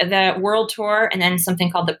 the World Tour and then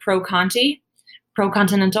something called the Pro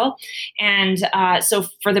Continental. And so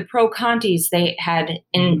for the Pro Contis, they had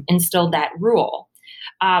instilled that rule.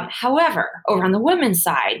 However, over on the women's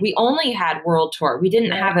side, we only had World Tour. We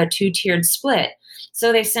didn't have a 2-tiered split.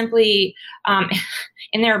 So they simply,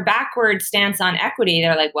 in their backward stance on equity,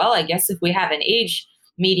 they're like, well, I guess if we have an age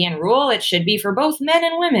median rule, it should be for both men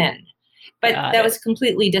and women. But that was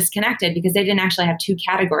completely disconnected because they didn't actually have 2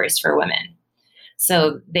 categories for women.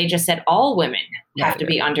 So they just said all women have to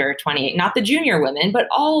be under 28, not the junior women, but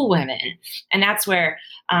all women. And that's where,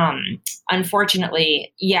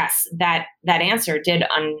 unfortunately, yes, that answer did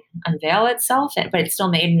unveil itself, but it still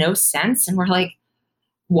made no sense. And we're like,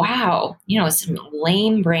 wow, some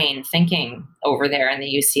lame brain thinking over there in the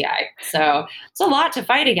UCI. So it's a lot to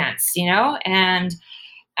fight against, and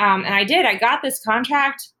I got this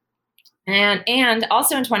contract. And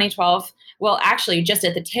also in 2012, well, actually just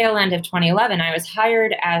at the tail end of 2011, I was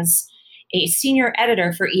hired as a senior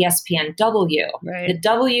editor for ESPN W. Right. The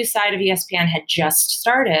W side of ESPN had just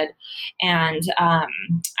started. And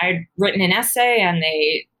I'd written an essay and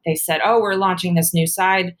they said, oh, we're launching this new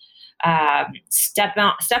side. Step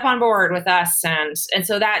on board with us. And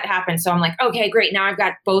so that happened. So I'm like, okay, great. Now I've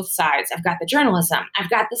got both sides. I've got the journalism. I've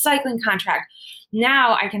got the cycling contract.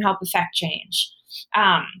 Now I can help affect change.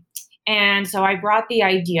 And so I brought the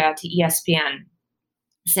idea to ESPN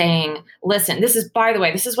saying, listen, this is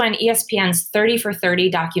when ESPN's 30 for 30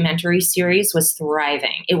 documentary series was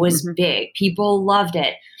thriving. It was big. People loved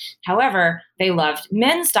it. However, they loved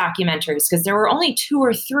men's documentaries because there were only 2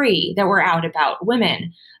 or 3 that were out about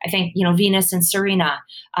women. I think, Venus and Serena.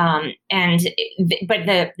 But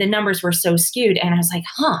the numbers were so skewed. And I was like,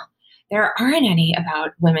 there aren't any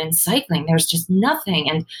about women's cycling. There's just nothing.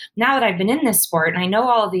 And now that I've been in this sport and I know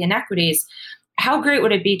all of the inequities, how great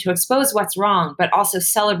would it be to expose what's wrong, but also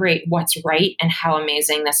celebrate what's right and how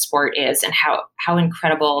amazing this sport is and how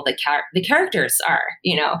incredible the characters are,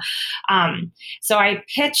 So I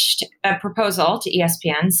pitched a proposal to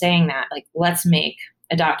ESPN saying that, like, let's make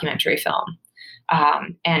a documentary film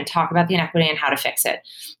and talk about the inequity and how to fix it.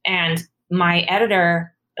 And my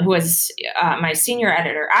editor, who was my senior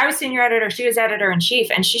editor, I was senior editor, she was editor-in-chief,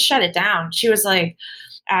 and she shut it down. She was like,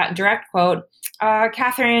 direct quote,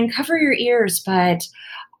 Catherine, cover your ears, but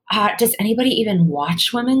does anybody even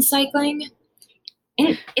watch women's cycling?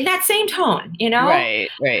 In that same tone, Right.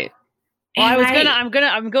 Well, I'm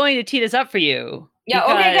going to tee this up for you. Yeah.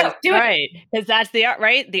 Okay, go do it. Right. Because that's the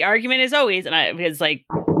argument is always, because like,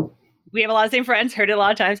 we have a lot of same friends, heard it a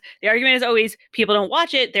lot of times. The argument is always people don't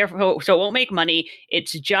watch it, therefore, so it won't make money.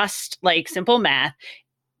 It's just like simple math.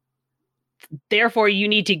 Therefore, you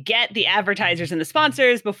need to get the advertisers and the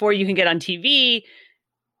sponsors before you can get on TV.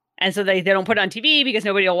 And so they don't put it on TV because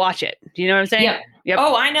nobody will watch it. Do you know what I'm saying? Yep.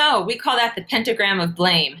 Oh, I know. We call that the pentagram of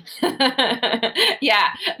blame. Yeah,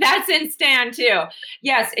 that's in Stan too.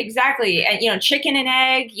 Yes, exactly. And, chicken and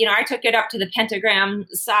egg, I took it up to the pentagram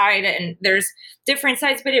side and there's different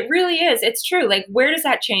sides, but it really is. It's true. Like, where does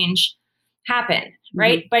that change happen?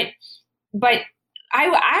 Right. But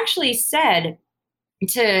I actually said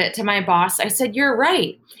to my boss, I said, you're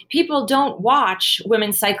right. People don't watch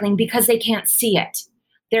women's cycling because they can't see it.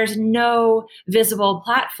 There's no visible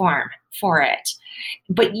platform for it.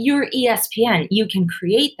 But you're ESPN. You can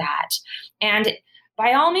create that. And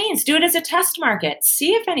by all means, do it as a test market.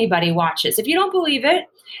 See if anybody watches. If you don't believe it,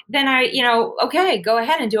 then okay, go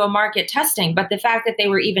ahead and do a market testing. But the fact that they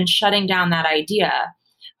were even shutting down that idea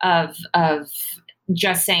of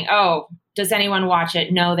just saying, oh, does anyone watch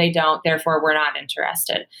it? No, they don't. Therefore, we're not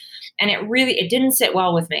interested. And it didn't sit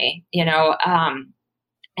well with me,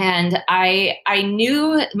 and I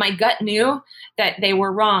knew, my gut knew that they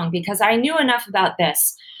were wrong, because I knew enough about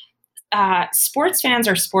this. Sports fans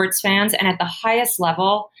are sports fans. And at the highest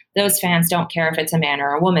level, those fans don't care if it's a man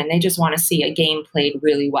or a woman. They just want to see a game played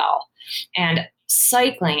really well. And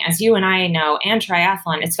cycling, as you and I know, and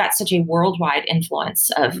triathlon, it's got such a worldwide influence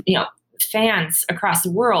of, fans across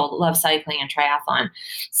the world love cycling and triathlon.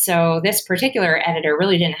 So this particular editor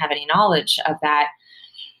really didn't have any knowledge of that.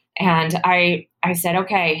 And I said,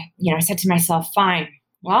 okay, I said to myself, fine,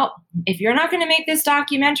 well, if you're not going to make this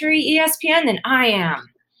documentary, ESPN, then I am.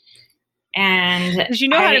 And did you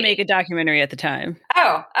know how to make a documentary at the time?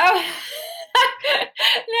 Oh,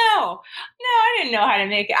 no, I didn't know how to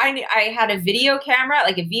make it. I had a video camera,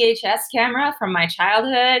 like a VHS camera from my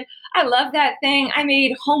childhood. I love that thing. I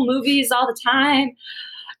made home movies all the time.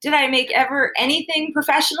 Did I make ever anything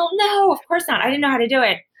professional? No, of course not. I didn't know how to do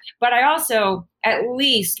it. But I also at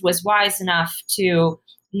least was wise enough to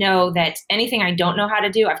know that anything I don't know how to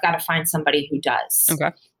do, I've got to find somebody who does.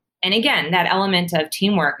 Okay. And again, that element of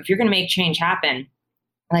teamwork, if you're going to make change happen,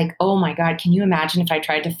 like, oh my God, can you imagine if I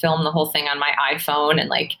tried to film the whole thing on my iPhone and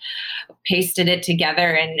like pasted it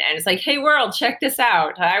together and it's like, hey world, check this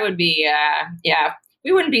out. I would be,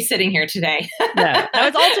 we wouldn't be sitting here today. No, that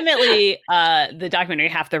was ultimately the documentary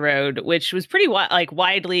Half the Road, which was pretty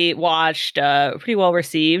widely watched, pretty well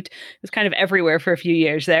received. It was kind of everywhere for a few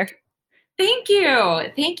years there. Thank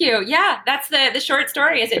you. Yeah, that's the short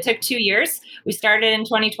story. Is it took 2 years. We started in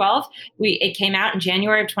 2012. It came out in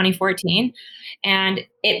January of 2014, and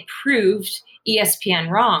it proved ESPN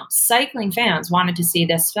wrong. Cycling fans wanted to see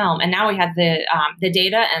this film, and now we had the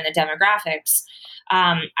data and the demographics.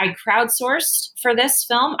 I crowdsourced for this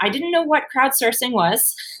film. I didn't know what crowdsourcing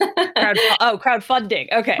was. Crowdfunding.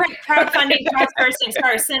 Okay. Right, crowdfunding, crowdsourcing,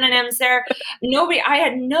 sorry, synonyms there. I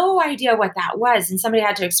had no idea what that was. And somebody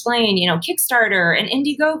had to explain, Kickstarter and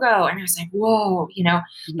Indiegogo. And I was like, whoa,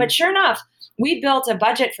 Mm-hmm. But sure enough, we built a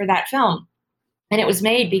budget for that film. And it was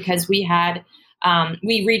made because we had,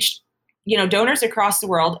 we reached, donors across the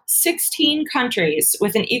world, 16 countries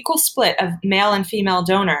with an equal split of male and female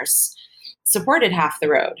donors supported Half the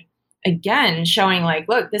Road. Again, showing like,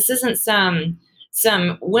 look, this isn't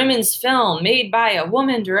some women's film made by a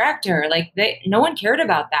woman director. Like no one cared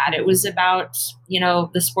about that. It was about,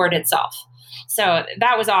 the sport itself. So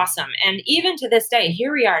that was awesome. And even to this day,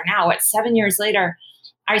 here we are now, 7 years later,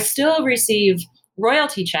 I still receive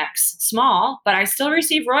royalty checks, small, but I still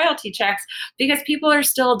receive royalty checks because people are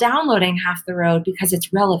still downloading Half the Road because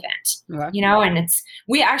it's relevant, and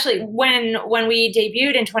we actually, when we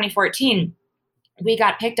debuted in 2014, we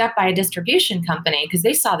got picked up by a distribution company because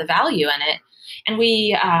they saw the value in it. And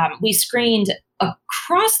we screened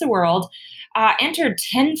across the world, entered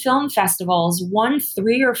 10 film festivals, won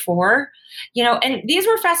 3 or 4, and these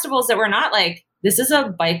were festivals that were not like, this is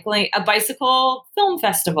a bicycle film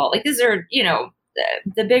festival. Like these are,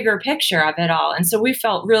 the bigger picture of it all. And so we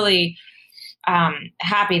felt really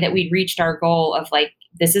happy that we'd reached our goal of like,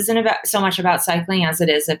 this isn't about so much about cycling as it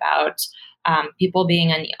is about people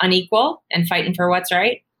being unequal and fighting for what's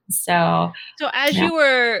right. So as you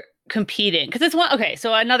were competing, because it's one, okay,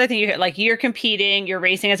 so another thing, you're competing, you're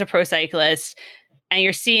racing as a pro cyclist, and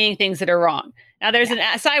you're seeing things that are wrong. Now there's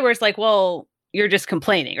a side where it's like, well, you're just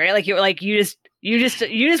complaining, right? Like you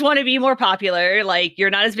just want to be more popular. Like you're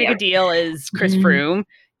not as big a deal as Chris Froome.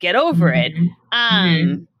 Get over it.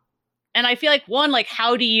 And I feel like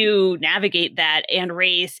how do you navigate that and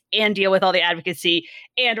race and deal with all the advocacy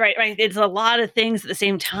and right? It's a lot of things at the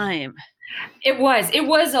same time. It was a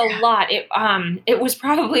lot. It was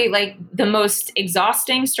probably like the most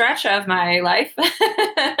exhausting stretch of my life.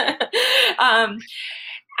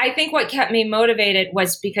 I think what kept me motivated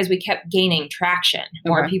was because we kept gaining traction.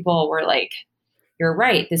 More people were like, you're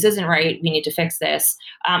right, this isn't right, we need to fix this.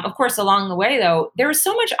 Of course, along the way, though, there was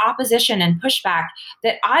so much opposition and pushback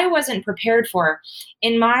that I wasn't prepared for.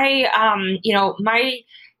 In my, my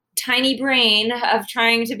tiny brain of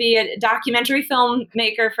trying to be a documentary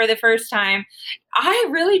filmmaker for the first time, I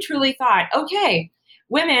really, truly thought, okay,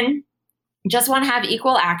 women just want to have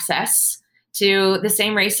equal access to the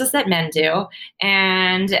same races that men do,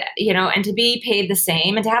 and and to be paid the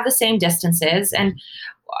same and to have the same distances. And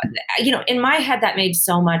in my head that made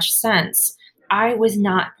so much sense. I was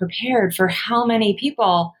not prepared for how many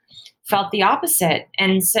people felt the opposite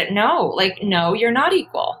and said, no, you're not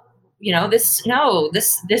equal. This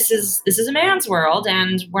is a man's world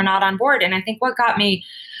and we're not on board. And I think what got me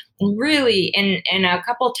really in a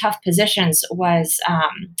couple tough positions was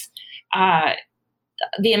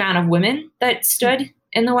the amount of women that stood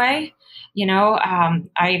in the way.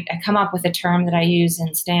 I come up with a term that I use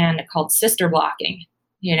in Stand called sister blocking.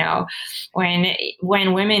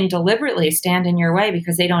 When women deliberately stand in your way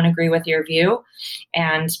because they don't agree with your view,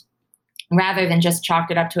 and rather than just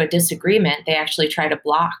chalk it up to a disagreement, they actually try to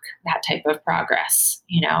block that type of progress.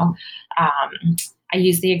 I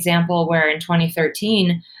use the example where in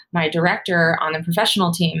 2013, my director on the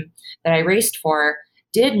professional team that I raced for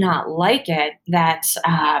did not like it that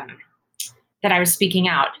I was speaking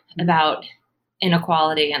out about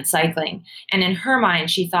inequality and cycling. And in her mind,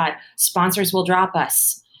 she thought sponsors will drop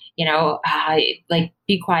us,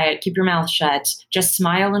 be quiet, keep your mouth shut, just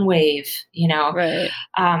smile and wave, Right.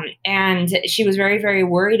 And she was very, very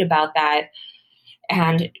worried about that.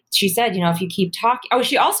 And she said, if you keep talking,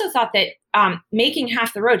 she also thought that making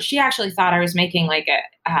Half the Road, she actually thought I was making like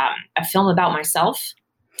a film about myself.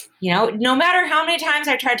 No matter how many times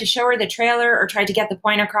I tried to show her the trailer or tried to get the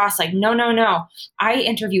point across, no. I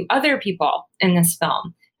interview other people in this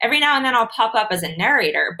film. Every now and then I'll pop up as a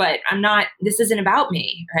narrator, but this isn't about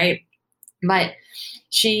me, right? But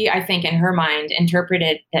she, I think in her mind,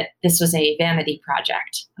 interpreted that this was a vanity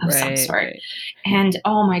project of some sort. Right. And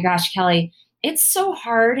oh my gosh, Kelly, it's so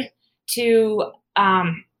hard to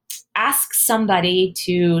ask somebody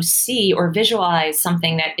to see or visualize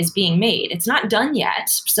something that is being made. It's not done yet,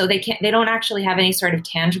 so they don't actually have any sort of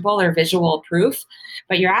tangible or visual proof,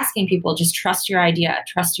 but you're asking people, just trust your idea,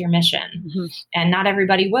 trust your mission. Mm-hmm. And not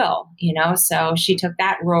everybody will, so she took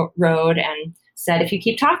that road and said, if you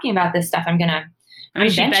keep talking about this stuff, I'm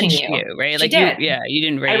benching you, right? She did. You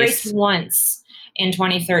didn't race. I raced once in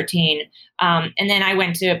 2013. And then I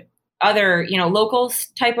went to other, local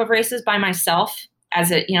type of races by myself, as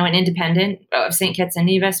an independent of St. Kitts and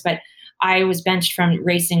Nevis, but I was benched from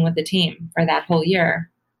racing with the team for that whole year.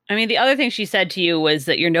 I mean, the other thing she said to you was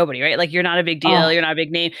that you're nobody, right? Like, you're not a big deal. You're not a big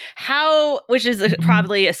name. Which is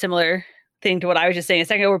probably a similar thing to what I was just saying a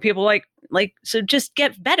second ago, where people so just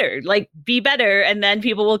get better, be better, and then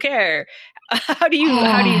people will care. How do you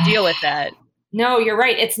deal with that? No, you're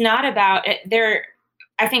right. It's not about it.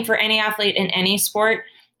 I think for any athlete in any sport,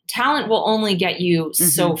 talent will only get you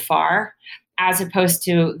so far, as opposed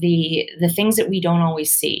to the things that we don't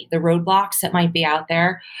always see, the roadblocks that might be out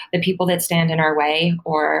there, the people that stand in our way,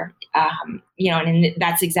 or, and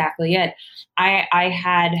that's exactly it. I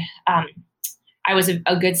was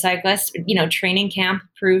a good cyclist, training camp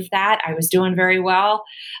proved that. I was doing very well.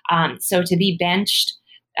 So to be benched,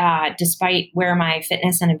 despite where my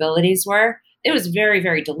fitness and abilities were, it was very,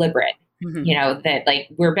 very deliberate. Mm-hmm. That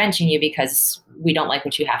we're benching you because we don't like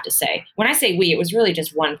what you have to say. When I say we, it was really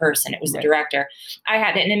just one person. It was the director. I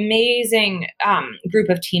had an amazing group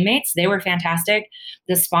of teammates. They were fantastic.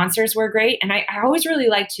 The sponsors were great. And I always really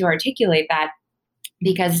like to articulate that,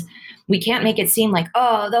 because we can't make it seem like,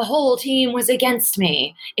 the whole team was against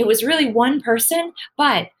me. It was really one person,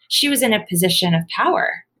 but she was in a position of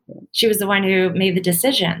power. She was the one who made the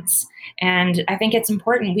decisions. And I think it's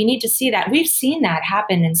important. We need to see that. We've seen that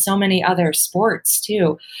happen in so many other sports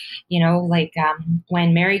too.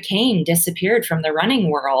 When Mary Cain disappeared from the running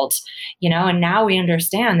world, and now we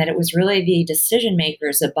understand that it was really the decision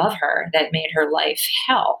makers above her that made her life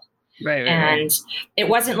hell. Right. And it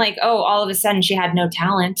wasn't like, all of a sudden she had no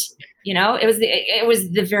talent. It was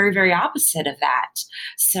the very, very opposite of that.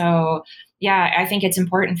 So yeah, I think it's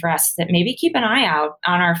important for us that maybe keep an eye out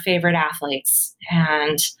on our favorite athletes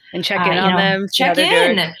and check in on them. Check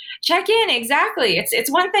in. Exactly. It's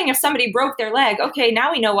one thing if somebody broke their leg. Okay,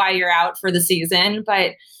 now we know why you're out for the season.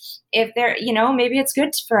 But if they're, maybe it's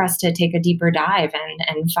good for us to take a deeper dive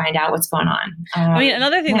and find out what's going on.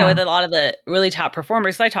 Another thing though, with a lot of the really top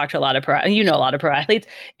performers, I talk to a lot of a lot of pro athletes,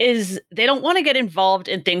 is they don't want to get involved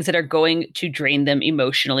in things that are going to drain them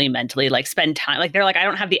emotionally, mentally, spend time. They're I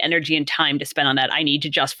don't have the energy and time to spend on that. I need to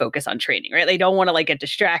just focus on training, right? They don't want to get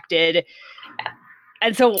distracted.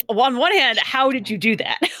 And so on one hand, how did you do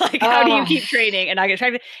that? How do you keep training and not get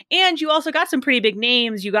distracted? And you also got some pretty big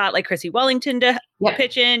names. You got Chrissy Wellington to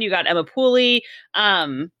pitch in. You got Emma Pooley,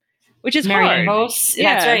 which is Marianne hard. Vos.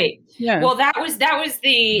 Yeah. That's right. Yeah. Well, that was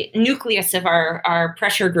the nucleus of our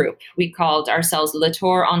pressure group. We called ourselves Le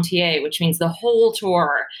Tour Entier, which means the whole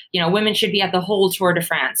tour. Women should be at the whole Tour de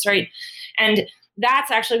France, right? And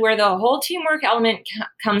that's actually where the whole teamwork element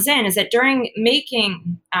comes in, is that during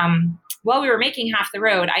making, while we were making Half the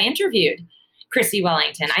Road, I interviewed Chrissie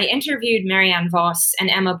Wellington. I interviewed Marianne Vos and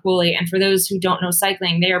Emma Pooley. And for those who don't know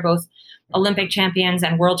cycling, they are both Olympic champions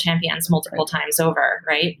and world champions multiple times over,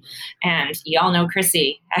 right? And y'all know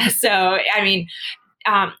Chrissie. So, I mean,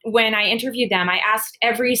 when I interviewed them, I asked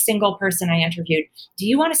every single person I interviewed, do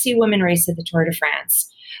you want to see women race at the Tour de France?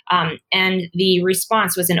 And the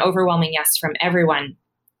response was an overwhelming yes from everyone.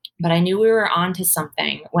 But I knew we were onto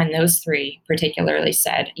something when those three particularly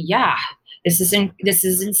said, yeah, this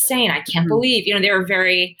is insane. I can't believe, they were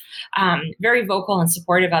very, very vocal and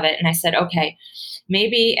supportive of it. And I said, okay,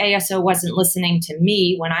 maybe ASO wasn't listening to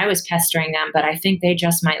me when I was pestering them, but I think they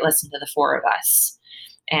just might listen to the four of us.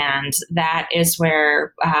 And that is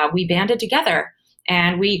where we banded together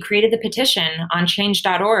and we created the petition on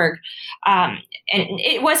change.org. And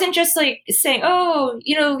it wasn't just like saying, oh,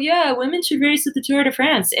 yeah, women should race at the Tour de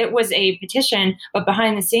France. It was a petition, but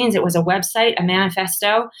behind the scenes, it was a website, a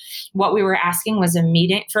manifesto. What we were asking was a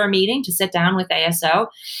meeting to sit down with ASO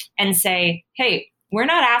and say, hey, we're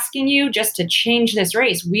not asking you just to change this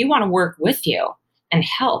race. We want to work with you and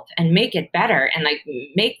help and make it better and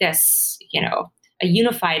make this, a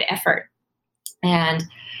unified effort. And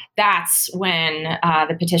that's when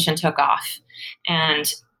the petition took off,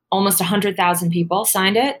 and almost 100,000 people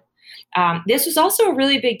signed it. This was also a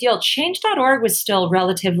really big deal. Change.org was still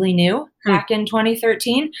relatively new back in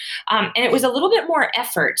 2013. And it was a little bit more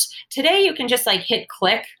effort. Today, you can just hit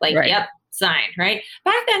click, right. Yep, sign, right?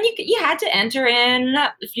 Back then, you had to enter in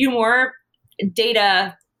a few more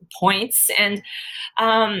data points. And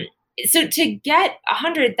so to get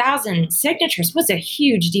 100,000 signatures was a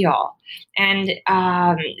huge deal. And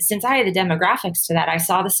since I had the demographics to that, I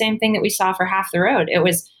saw the same thing that we saw for Half the Road. It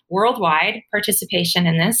was worldwide participation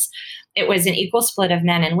in this. It was an equal split of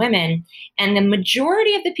men and women. And the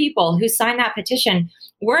majority of the people who signed that petition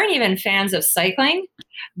weren't even fans of cycling.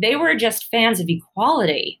 They were just fans of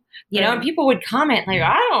equality. And people would comment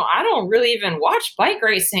I don't really even watch bike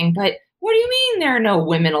racing, but what do you mean there are no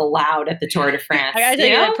women allowed at the Tour de France? I gotta tell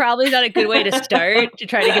you, that probably is not a good way to start to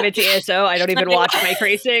try to give it to ASO. I don't even watch bike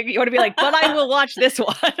racing. You want to be like, but I will watch this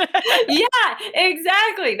one. Yeah,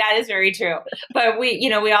 exactly. That is very true. But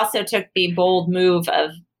we also took the bold move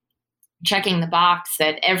of checking the box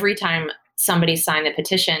that every time somebody signed the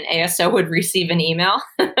petition, ASO would receive an email.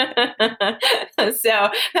 So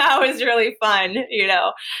that was really fun.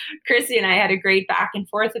 Chrissie and I had a great back and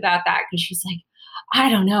forth about that because she's like, I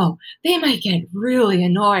don't know, they might get really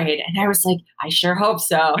annoyed. And I was like, I sure hope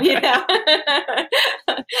so.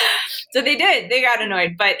 So they did, they got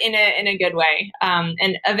annoyed, but in a good way.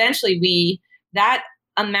 And eventually that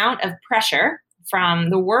amount of pressure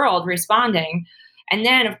from the world responding. And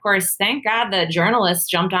then of course, thank God the journalists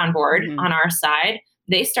jumped on board on our side.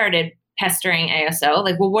 They started pestering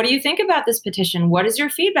ASO, well, what do you think about this petition? What is your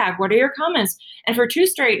feedback? What are your comments? And for 2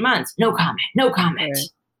 straight months, no comment,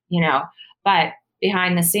 but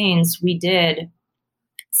behind the scenes, we did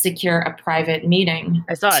secure a private meeting.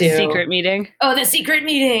 I saw a secret meeting. Oh, the secret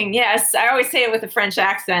meeting. Yes. I always say it with a French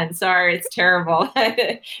accent. Sorry, it's terrible.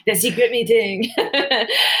 The secret meeting.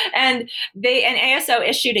 And ASO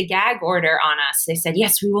issued a gag order on us. They said,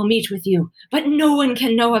 yes, we will meet with you, but no one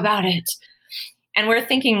can know about it. And we're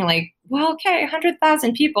thinking well, okay,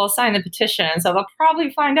 100,000 people signed the petition, so they'll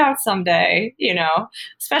probably find out someday,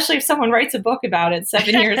 especially if someone writes a book about it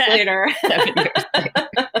 7 years later. 7 years later.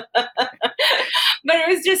 But it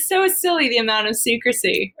was just so silly, the amount of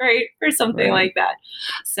secrecy, right, for something like that.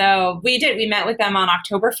 So we met with them on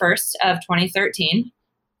October 1st of 2013.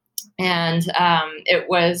 And it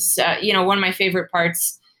was, one of my favorite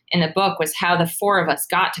parts in the book was how the four of us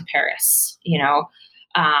got to Paris,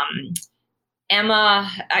 Emma,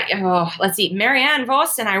 Marianne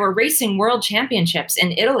Vos and I were racing world championships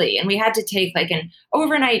in Italy, and we had to take an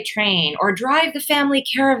overnight train or drive the family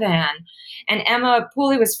caravan. And Emma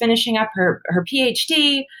Pooley was finishing up her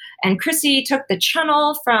PhD, and Chrissie took the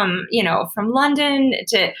channel from London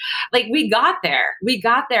to, we got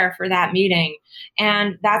there for that meeting.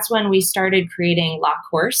 And that's when we started creating La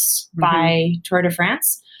Course by Tour de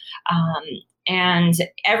France. And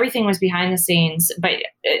everything was behind the scenes, but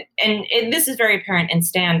this is very apparent in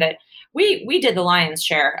Stan that we did the lion's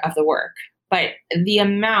share of the work, but the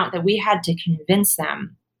amount that we had to convince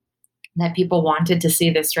them that people wanted to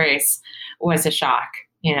see this race was a shock.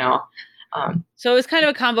 So it's kind of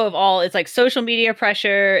a combo of all. It's like social media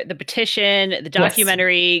pressure, the petition, the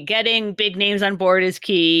documentary, getting big names on board is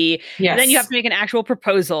key. Yes. And then you have to make an actual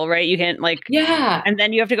proposal, right? You can and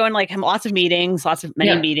then you have to go in like lots of meetings,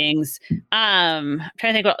 many meetings. I'm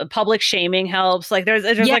trying to think about public shaming helps. Like there's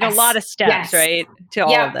like a lot of steps, right? To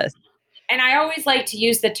all of this. And I always like to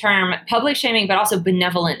use the term public shaming, but also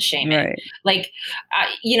benevolent shaming. Right. Like,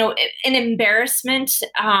 an embarrassment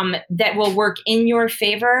that will work in your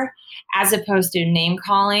favor as opposed to name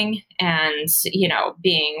calling and,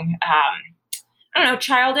 being,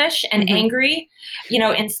 childish and angry.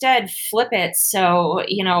 Instead flip it. So,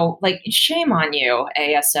 like, shame on you,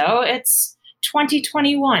 ASO. It's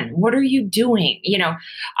 2021. What are you doing?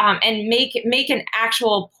 And make an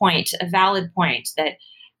actual point, a valid point that,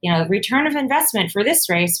 the return of investment for this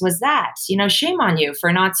race was that, shame on you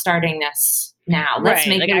for not starting this now. Let's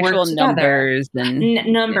make it work together. Numbers.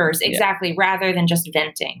 Numbers, exactly, rather than just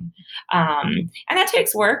venting. And that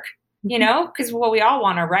takes work, because what we all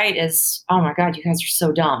want to write is, oh my God, you guys are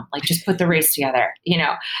so dumb. Like, just put the race together, and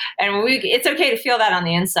it's okay to feel that on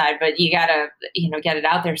the inside, but you gotta, get it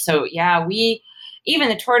out there. So even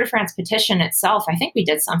the Tour de France petition itself, I think we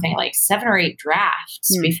did something like 7 or 8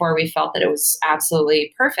 drafts before we felt that it was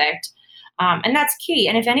absolutely perfect. And that's key.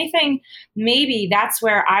 And if anything, maybe that's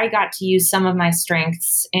where I got to use some of my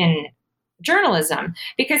strengths in journalism.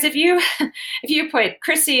 Because if you put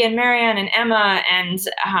Chrissy and Marianne and Emma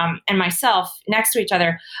and myself next to each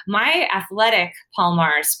other, my athletic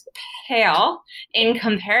palmars pale in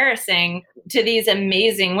comparison to these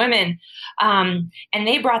amazing women. And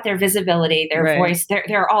they brought their visibility, their voice.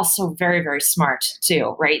 They're all so very, very smart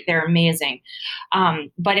too, right? They're amazing.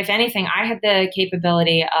 But if anything, I had the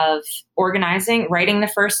capability of organizing, writing the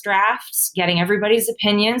first drafts, getting everybody's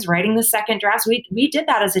opinions, writing the second drafts. We did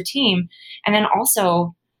that as a team. And then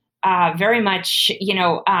also very much,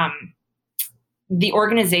 the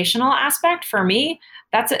organizational aspect for me,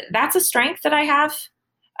 that's a strength that I have.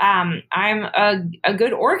 I'm a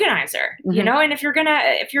good organizer, and if you're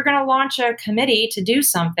gonna launch a committee to do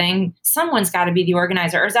something, someone's got to be the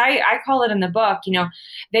organizer. As I call it in the book,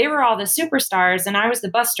 they were all the superstars and I was the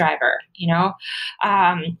bus driver,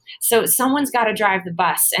 so someone's got to drive the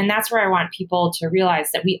bus, and that's where I want people to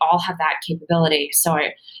realize that we all have that capability. So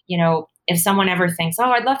if someone ever thinks, oh,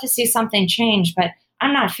 I'd love to see something change, but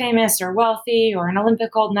I'm not famous or wealthy or an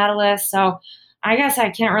Olympic gold medalist, so I guess I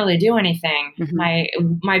can't really do anything.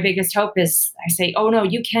 My biggest hope is I say, oh no,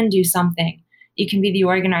 you can do something. You can be the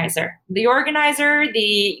organizer,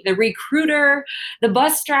 the recruiter, the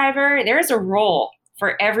bus driver. There's a role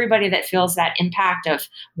for everybody that feels that impact of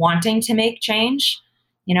wanting to make change.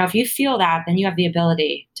 If you feel that, then you have the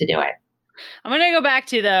ability to do it. I'm going to go back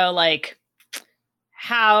to though, like,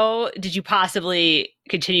 how did you possibly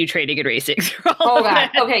continue trading and racing? Oh God.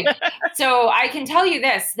 Okay. So I can tell you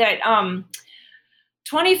this, that,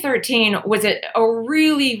 2013 was a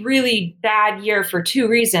really, really bad year for 2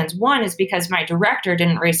 reasons. One is because my director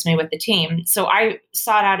didn't race me with the team. So I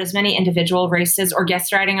sought out as many individual races or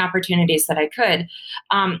guest riding opportunities that I could.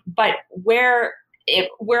 But where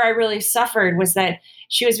I really suffered was that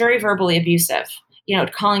she was very verbally abusive,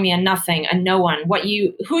 calling me a nothing, a no one,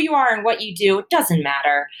 who you are and what you do, it doesn't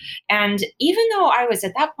matter. And even though I was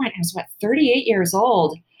at that point, I was 38 years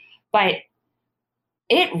old, but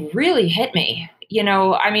it really hit me. Even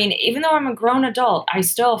though I'm a grown adult, I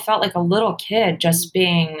still felt like a little kid just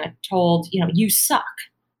being told, you suck,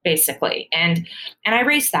 basically. And I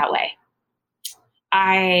raced that way.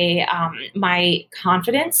 My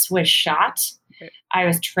confidence was shot. I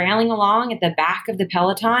was trailing along at the back of the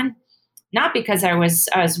peloton, not because I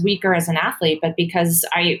was weaker as an athlete, but because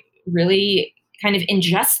I really kind of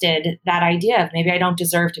ingested that idea of maybe I don't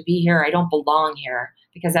deserve to be here. I don't belong here,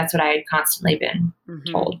 because that's what I had constantly been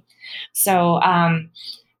told. So,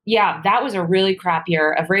 that was a really crap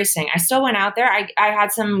year of racing. I still went out there. I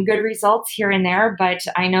had some good results here and there, but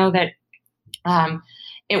I know that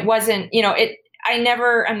it wasn't, I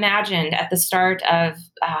never imagined at the start of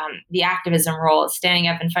the activism role, standing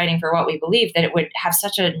up and fighting for what we believe, that it would have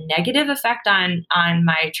such a negative effect on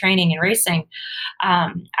my training and racing.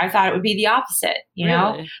 I thought it would be the opposite,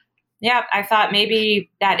 know? Yeah, I thought maybe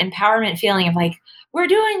that empowerment feeling of like, we're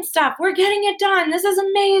doing stuff, we're getting it done, this is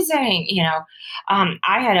amazing.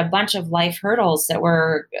 I had a bunch of life hurdles that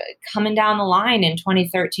were coming down the line in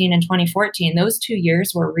 2013 and 2014. Those 2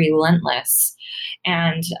 years were relentless.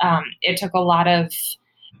 And it took a lot of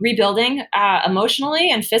rebuilding emotionally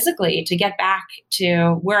and physically to get back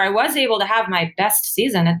to where I was able to have my best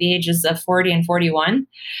season at the ages of 40 and 41.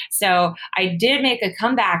 So I did make a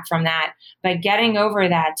comeback from that, but getting over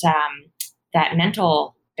that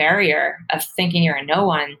mental barrier of thinking you're a no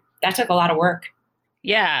one that took a lot of work.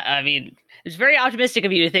 Yeah. I mean, it's very optimistic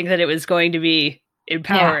of you to think that it was going to be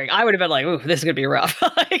empowering. I would have been like, "Ooh, this is going to be rough."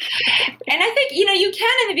 And I think, you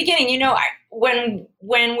can in the beginning,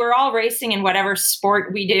 when we're all racing in whatever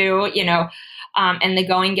sport we do, and the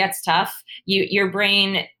going gets tough, your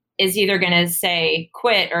brain is either going to say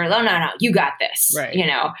quit or no, you got this, right.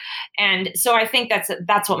 And so I think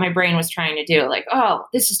that's what my brain was trying to do. Like, oh,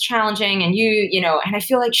 this is challenging, and and I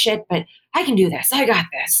feel like shit, but I can do this. I got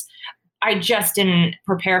this. I just didn't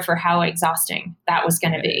prepare for how exhausting that was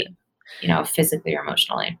going to be, physically or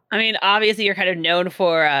emotionally. I mean, obviously you're kind of known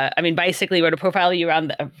for, Bicycly wrote a profile of you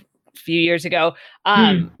around a few years ago.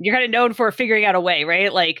 You're kind of known for figuring out a way,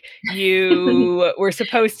 right? Like you were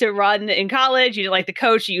supposed to run in college. You didn't like the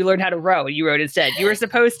coach. You learned how to row. You rowed instead. You were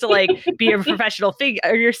supposed to be a professional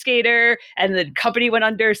figure skater, and the company went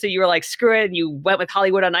under. So you were like, screw it. And you went with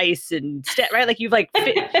Hollywood on Ice instead, right? Like you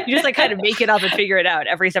just kind of make it up and figure it out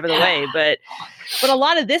every step of the way. But a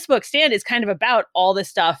lot of this book, Stand, is kind of about all this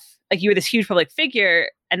stuff. Like you were this huge public figure,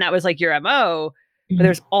 and that was like your MO. But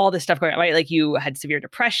there's all this stuff going on, right? Like you had severe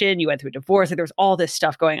depression, you went through a divorce. Like there was all this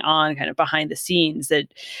stuff going on kind of behind the scenes that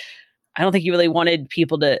I don't think you really wanted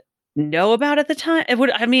people to know about at the time.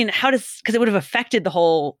 Because it would have affected the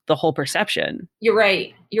whole perception. You're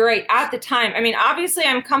right. At the time, obviously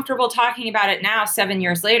I'm comfortable talking about it now, 7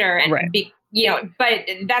 years later. And right. But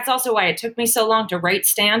that's also why it took me so long to write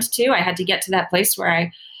Stand too. I had to get to that place where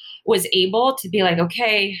I was able to be like,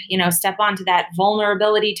 okay, step onto that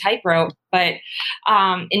vulnerability tightrope. But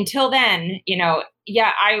until then,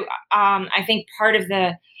 I think part of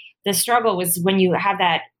the struggle was when you have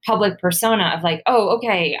that public persona of like, oh,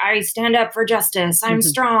 okay, I stand up for justice. I'm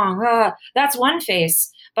strong. That's one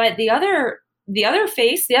face. But the other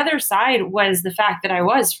face, the other side was the fact that I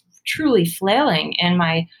was truly flailing in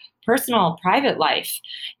my personal private life.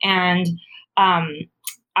 And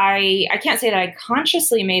I can't say that I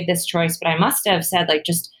consciously made this choice, but I must have said, like,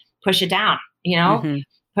 just push it down,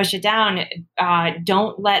 push it down.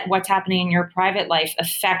 Don't let what's happening in your private life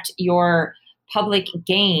affect your public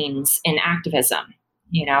gains in activism,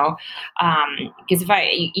 because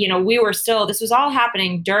this was all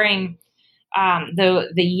happening during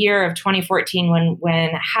the year of 2014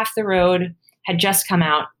 when Half the Road had just come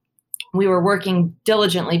out. We were working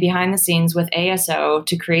diligently behind the scenes with ASO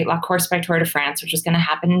to create La Course by Tour de France, which was going to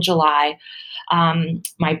happen in July.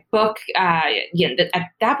 My book, at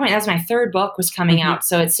that point, that was my third book was coming out.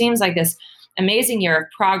 So it seems like this amazing year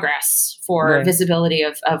of progress for visibility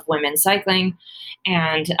of women cycling.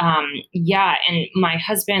 And and my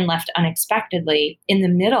husband left unexpectedly in the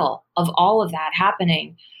middle of all of that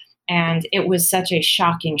happening. And it was such a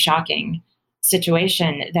shocking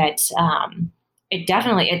situation that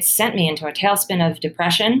it sent me into a tailspin of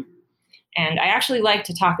depression. And I actually like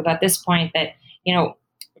to talk about this point that,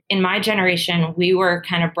 in my generation, we were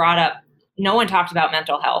kind of brought up, no one talked about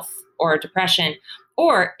mental health or depression,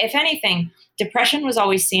 or if anything, depression was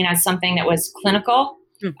always seen as something that was clinical,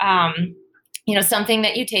 something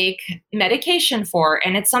that you take medication for,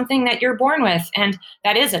 and it's something that you're born with. And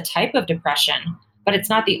that is a type of depression, but it's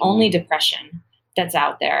not the only depression that's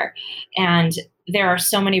out there. And there are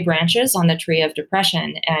so many branches on the tree of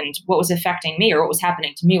depression. And what was affecting me, or what was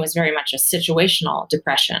happening to me, was very much a situational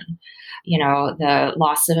depression. The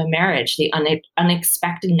loss of a marriage, the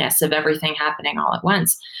unexpectedness of everything happening all at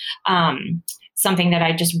once. Something that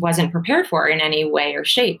I just wasn't prepared for in any way or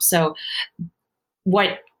shape. So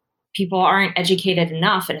what people aren't educated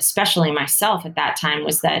enough, and especially myself at that time,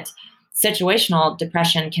 was that situational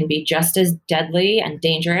depression can be just as deadly and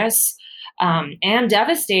dangerous and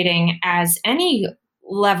devastating as any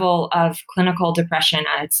level of clinical depression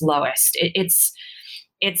at its lowest.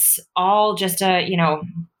 It's all just a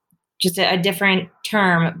different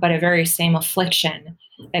term, but a very same affliction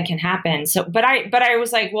that can happen. So, but I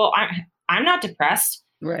was like, well, I'm not depressed.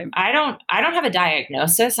 Right. I don't have a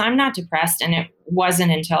diagnosis. I'm not depressed. And it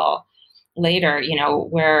wasn't until later,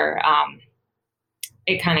 where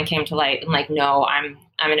it kind of came to light. And like, no,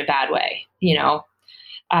 I'm in a bad way,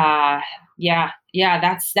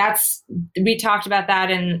 that's we talked about that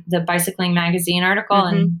in the Bicycling Magazine article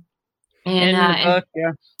and the book,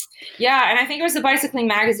 and I think it was the Bicycling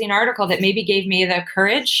Magazine article that maybe gave me the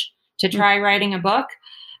courage to try writing a book,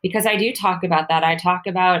 because I do talk about that. I talk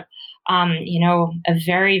about a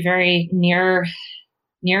very, very near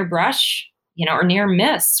brush, or near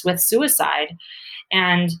miss with suicide.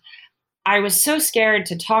 And I was so scared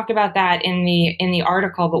to talk about that in the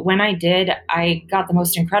article, but when I did, I got the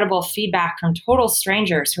most incredible feedback from total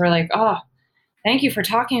strangers who were like, "Oh, thank you for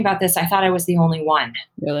talking about this. I thought I was the only one."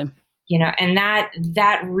 Really? And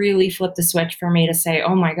that really flipped the switch for me to say,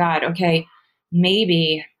 "Oh my God, okay,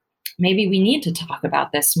 maybe maybe we need to talk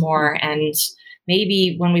about this more. And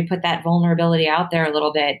maybe when we put that vulnerability out there a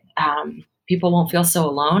little bit, people won't feel so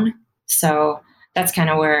alone. So that's kind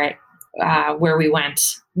of where we went.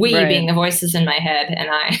 We Right. being the voices in my head, and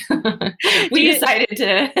I, we decided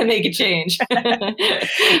to make a change.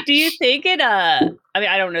 Do you think it, I mean,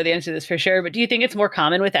 I don't know the answer to this for sure, but do you think it's more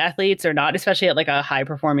common with athletes or not, especially at like a high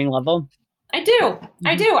performing level? I do.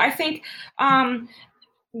 I think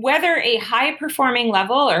whether a high performing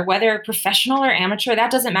level or whether professional or amateur,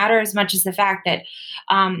 that doesn't matter as much as the fact that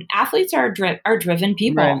athletes are driven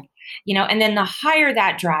people, Right. and then the higher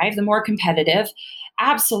that drive, the more competitive.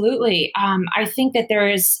 Absolutely. I think that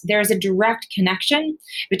there's a direct connection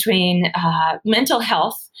between mental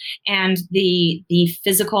health and the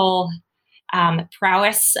physical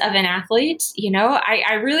prowess of an athlete.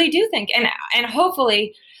 I really do think, and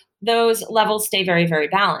hopefully those levels stay very, very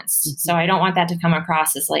balanced. Mm-hmm. So I don't want that to come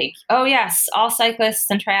across as like, oh yes, all cyclists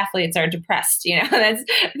and triathletes are depressed.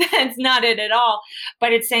 That's not it at all.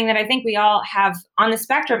 But it's saying that I think we all have on the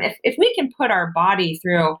spectrum, if we can put our body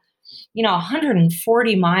through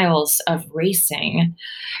 140 miles of racing,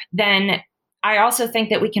 then I also think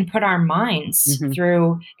that we can put our minds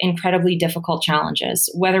through incredibly difficult challenges,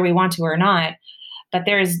 whether we want to or not. But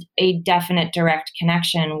there's a definite direct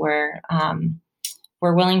connection where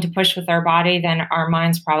we're willing to push with our body, then our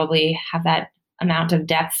minds probably have that amount of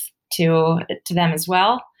depth to them as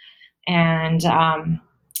well. And I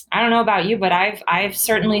don't know about you, but I've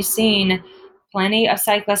certainly seen plenty of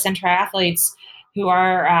cyclists and triathletes who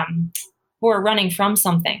are running from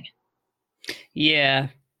something. Yeah.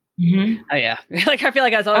 Mm-hmm. Oh yeah. Like I feel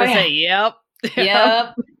like I was always saying, yep.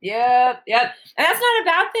 Yep. And that's not a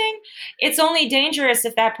bad thing. It's only dangerous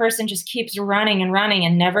if that person just keeps running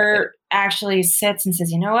and never actually sits and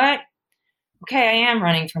says, you know what? Okay, I am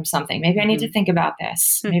running from something. Maybe I need to think about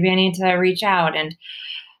this. Maybe I need to reach out and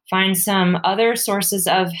find some other sources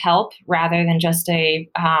of help rather than just a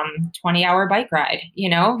 20-hour bike ride.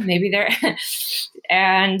 Maybe there,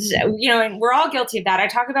 and we're all guilty of that. I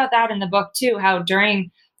talk about that in the book too, how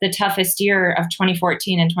during the toughest year of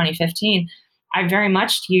 2014 and 2015, I very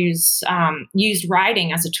much used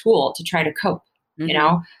riding as a tool to try to cope,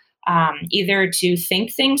 either to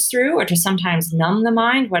think things through or to sometimes numb the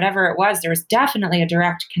mind, whatever it was. There was definitely a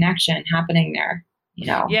direct connection happening there.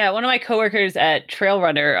 Yeah, one of my coworkers at Trail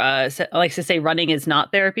Runner likes to say running is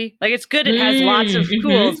not therapy. Like it's good, it has lots of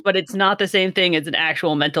tools, but it's not the same thing as an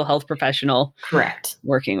actual mental health professional. Correct.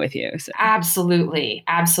 Working with you. So. Absolutely.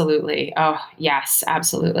 Oh, yes,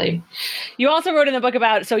 absolutely. You also wrote in the book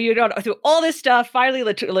about, so you go through all this stuff, finally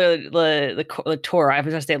Latour, I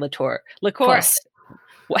was going to say Latour.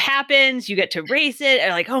 What happens? You get to race it,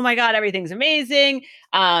 and like, oh my God, everything's amazing.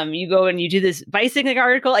 You go and you do this bicycling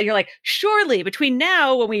article, and you're like, surely between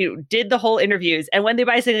now when we did the whole interviews and when the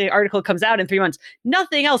bicycling article comes out in 3 months,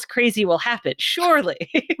 nothing else crazy will happen. Surely.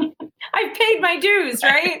 I've paid my dues,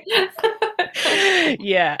 right?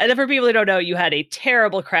 Yeah. And then for people who don't know, you had a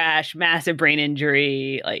terrible crash, massive brain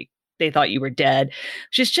injury. Like they thought you were dead.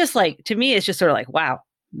 Which is just like, to me, it's just sort of like, wow,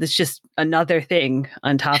 this is just another thing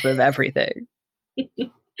on top of everything.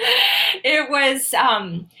 It was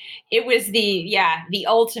the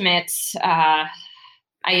ultimate, I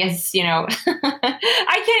guess,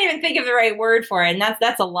 I can't even think of the right word for it. And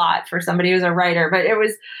that's a lot for somebody who's a writer, but it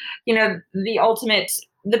was, the ultimate,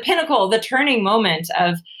 the pinnacle, the turning moment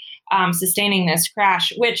of sustaining this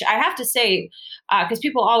crash, which I have to say, because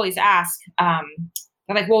people always ask,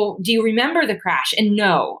 they're like, well, do you remember the crash? And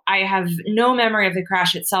no, I have no memory of the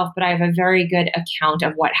crash itself, but I have a very good account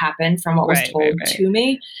of what happened from what was told to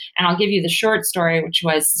me. And I'll give you the short story,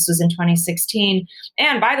 this was in 2016.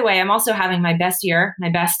 And by the way, I'm also having my best year, my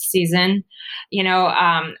best season.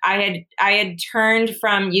 I had turned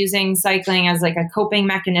from using cycling as like a coping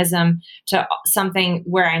mechanism to something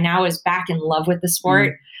where I now was back in love with the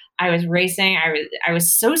sport. I was racing. I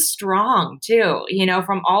was so strong too,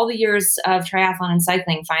 from all the years of triathlon and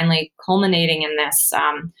cycling, finally culminating in this,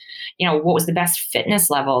 what was the best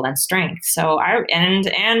fitness level and strength. So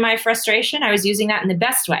and my frustration, I was using that in the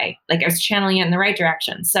best way. Like I was channeling it in the right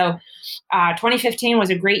direction. So 2015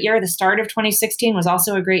 was a great year. The start of 2016 was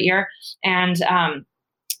also a great year. And I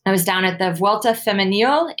was down at the Vuelta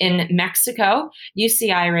Femenil in Mexico,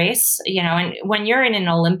 UCI race, and when you're in an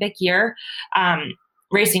Olympic year,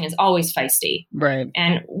 racing is always feisty. Right.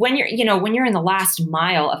 And when you're in the last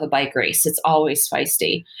mile of a bike race, it's always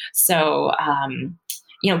feisty. So,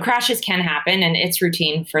 crashes can happen and it's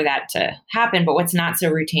routine for that to happen. But what's not so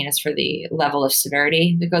routine is for the level of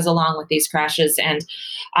severity that goes along with these crashes. And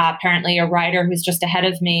apparently a rider who's just ahead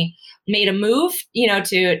of me made a move,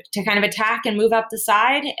 to kind of attack and move up the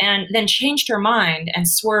side, and then changed her mind and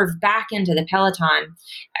swerved back into the peloton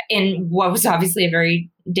in what was obviously a very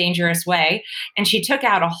dangerous way. And she took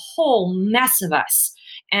out a whole mess of us.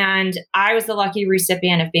 And I was the lucky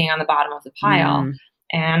recipient of being on the bottom of the pile.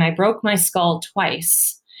 And I broke my skull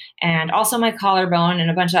twice, and also my collarbone and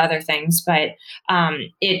a bunch of other things. But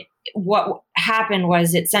what happened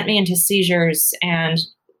was it sent me into seizures. And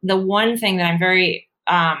the one thing that I'm very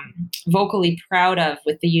vocally proud of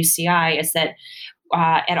with the UCI is that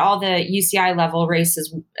at all the UCI level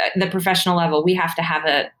races, the professional level, we have to have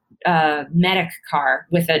a medic car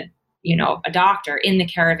with a doctor in the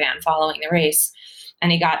caravan following the race.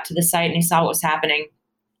 And he got to the site and he saw what was happening,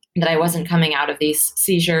 that I wasn't coming out of these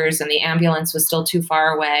seizures and the ambulance was still too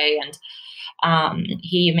far away. And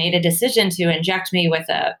he made a decision to inject me with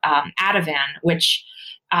a Ativan, which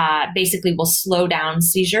basically will slow down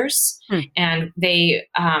seizures. And they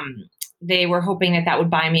were hoping that would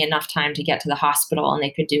buy me enough time to get to the hospital, and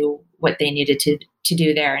they could do what they needed to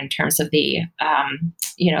do there in terms of the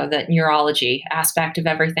the neurology aspect of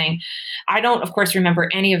everything. I don't, of course, remember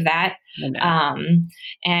any of that. And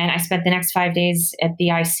I spent the next 5 days at the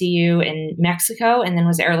ICU in Mexico, and then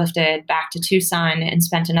was airlifted back to Tucson and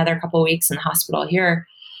spent another couple of weeks in the hospital here.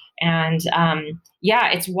 And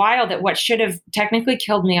it's wild that what should have technically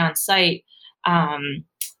killed me on site,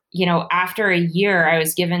 after a year, I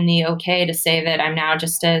was given the okay to say that I'm now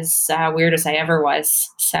just as weird as I ever was.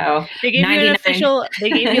 So they gave you an official. They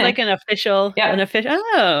gave you like an official. Yep. An official.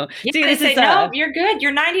 Oh, yeah, see, this is no, you're good.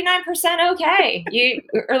 You're 99% okay. You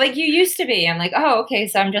used to be. I'm like, oh, okay.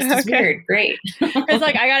 So I'm just as weird. Great. Because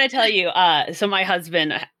I gotta tell you, so my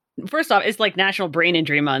husband, first off, it's like National Brain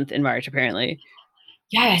Injury Month in March, apparently.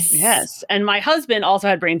 Yes. And my husband also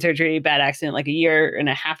had brain surgery, bad accident, like a year and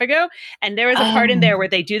a half ago. And there was a part in there where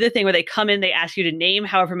they do the thing where they come in, they ask you to name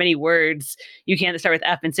however many words you can that start with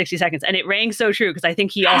F in 60 seconds. And it rang so true, because I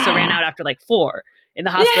think he also ran out after like 4 in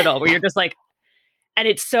the hospital, where you're just like, and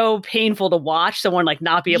it's so painful to watch someone like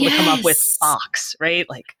not be able to come up with Fox, right?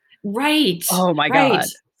 Like, right. Oh my God.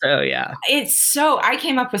 So yeah, I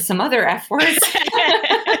came up with some other F words,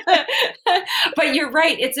 but you're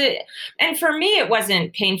right. And for me, it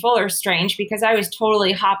wasn't painful or strange, because I was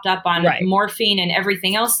totally hopped up on morphine and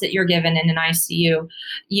everything else that you're given in an ICU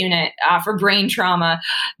unit for brain trauma.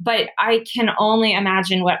 But I can only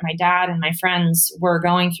imagine what my dad and my friends were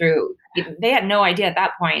going through. They had no idea at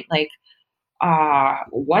that point, like,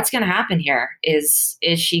 what's going to happen here? Is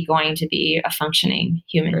she going to be a functioning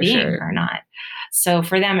human being or not? So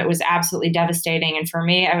for them, it was absolutely devastating. And for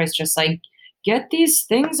me, I was just like, get these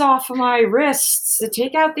things off of my wrists,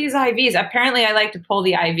 take out these IVs. Apparently I like to pull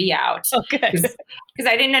the IV out because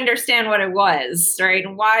I didn't understand what it was, right?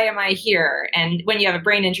 And why am I here? And when you have a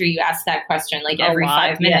brain injury, you ask that question like every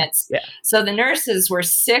 5 minutes. Yeah. So the nurses were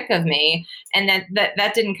sick of me, and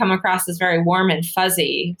that didn't come across as very warm and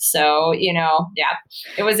fuzzy. So,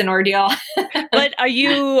 it was an ordeal. But I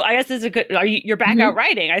guess this is you're back out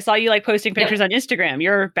riding. I saw you like posting pictures on Instagram.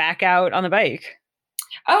 You're back out on the bike.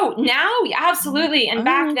 Oh, now? Absolutely. And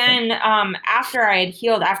back then, after I had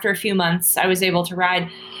healed, after a few months, I was able to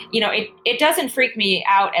ride. It doesn't freak me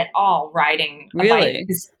out at all riding a bike.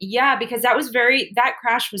 Because that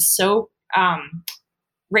crash was so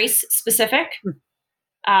race specific.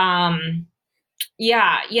 A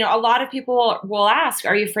lot of people will ask,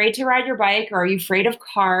 are you afraid to ride your bike, or are you afraid of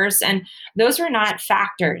cars? And those were not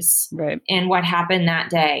factors in what happened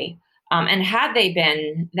that day. And had they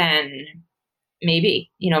been, then maybe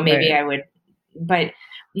I would, but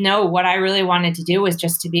no, what I really wanted to do was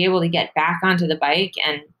just to be able to get back onto the bike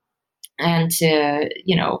and to,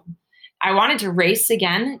 I wanted to race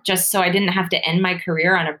again, just so I didn't have to end my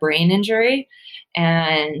career on a brain injury.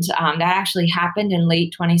 And that actually happened in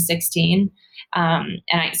late 2016.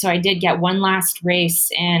 So I did get one last race,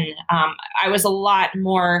 and I was a lot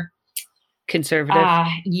more conservative.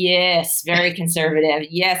 Yes, very conservative.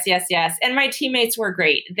 Yes. And my teammates were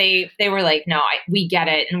great. They were like, no, we get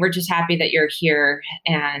it, and we're just happy that you're here.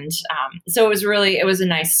 And so it was a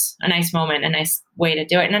nice moment, a nice way to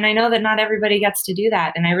do it. And I know that not everybody gets to do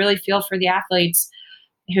that. And I really feel for the athletes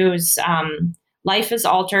whose life is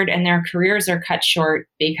altered and their careers are cut short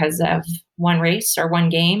because of one race or one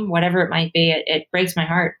game, whatever it might be. It breaks my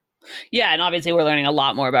heart. Yeah, and obviously we're learning a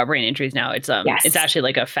lot more about brain injuries now. It's it's actually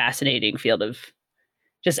like a fascinating field of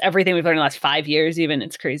just everything we've learned in the last 5 years, even.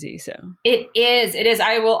 It's crazy. So it is.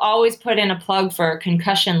 I will always put in a plug for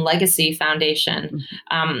Concussion Legacy Foundation.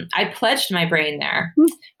 I pledged my brain there.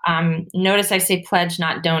 Notice I say pledge,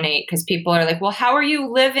 not donate, because people are like, well, how are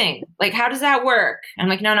you living? Like, how does that work? I'm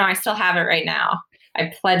like, no, I still have it right now.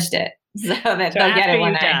 I pledged it. so that they'll get it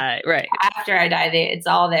when die. Right. After I die, it's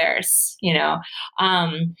all theirs,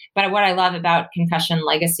 But what I love about Concussion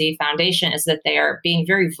Legacy Foundation is that they are being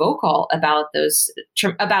very vocal about those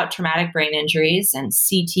about traumatic brain injuries and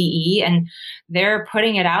CTE, and they're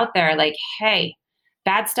putting it out there like, hey,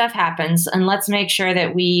 bad stuff happens, and let's make sure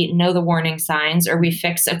that we know the warning signs, or we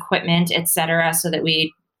fix equipment, et cetera, so that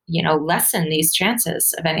we, lessen these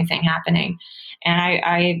chances of anything happening. And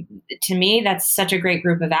I, to me, that's such a great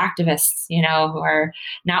group of activists, who are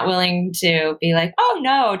not willing to be like, oh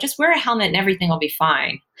no, just wear a helmet and everything will be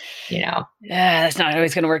fine. Yeah, that's not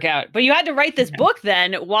always going to work out. But you had to write this book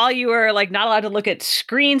then while you were like not allowed to look at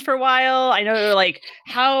screens for a while. I know like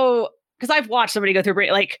because I've watched somebody go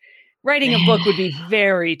through like writing a book would be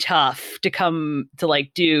very tough to come to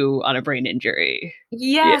like do on a brain injury.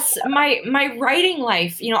 Yes. Yeah. My writing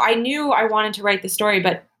life, I knew I wanted to write the story,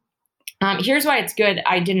 but here's why it's good.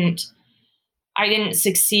 I didn't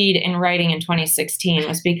succeed in writing in 2016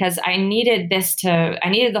 was because I needed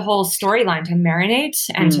the whole storyline to marinate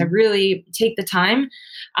and to really take the time.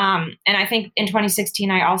 And I think in 2016,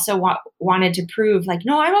 I also wanted to prove like,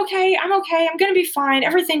 no, I'm okay. I'm going to be fine.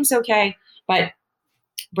 Everything's okay. But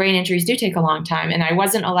brain injuries do take a long time. And I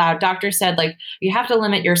wasn't allowed. Doctor said like, you have to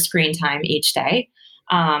limit your screen time each day.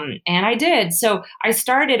 And I did. So I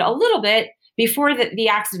started a little bit before the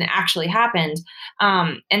accident actually happened.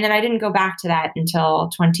 And then I didn't go back to that until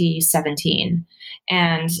 2017.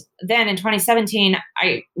 And then in 2017,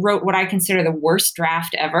 I wrote what I consider the worst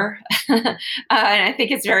draft ever. And I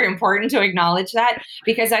think it's very important to acknowledge that,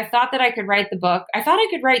 because I thought that I could write the book. I thought I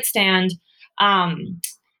could write Stand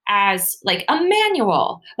as like a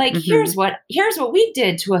manual. Like, here's what we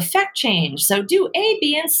did to affect change. So do A,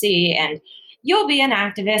 B, and C, and you'll be an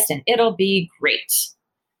activist and it'll be great.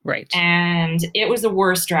 Right. And it was the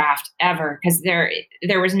worst draft ever because there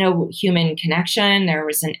was no human connection. There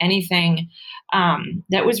wasn't anything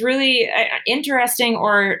that was really interesting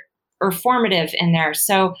or formative in there.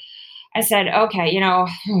 So I said, okay,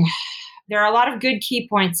 there are a lot of good key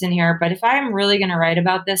points in here, but if I'm really going to write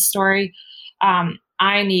about this story,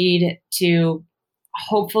 I need to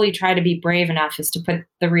hopefully try to be brave enough as to put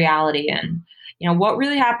the reality in. What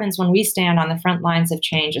really happens when we stand on the front lines of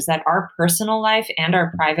change is that our personal life and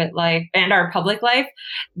our private life and our public life,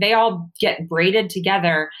 they all get braided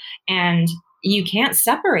together and you can't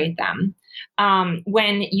separate them.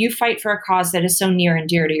 When you fight for a cause that is so near and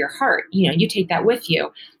dear to your heart, you take that with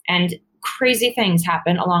you, and crazy things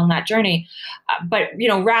happen along that journey. But,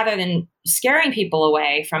 rather than scaring people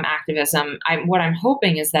away from activism, what I'm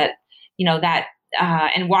hoping is that,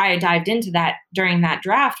 and why I dived into that during that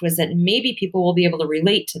draft was that maybe people will be able to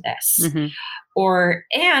relate to this.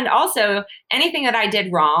 And also anything that I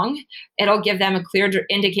did wrong, it'll give them a clear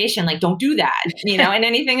indication, like, don't do that, and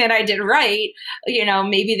anything that I did right,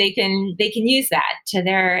 maybe they can use that to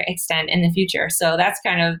their extent in the future. So that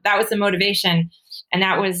was the motivation. And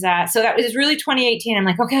that was really 2018. I'm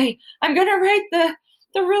like, okay, I'm going to write the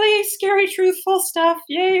really scary, truthful stuff.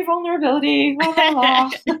 Yay, vulnerability. Blah, blah,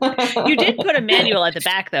 blah. You did put a manual at the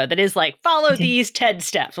back, though, that is like, follow these 10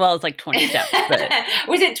 steps. Well, it's like 20 steps. But...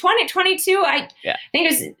 Was it 20, 22? I think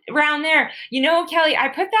it was around there. Kelly, I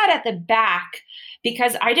put that at the back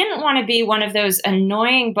because I didn't want to be one of those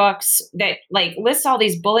annoying books that like lists all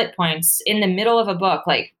these bullet points in the middle of a book,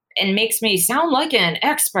 like, and makes me sound like an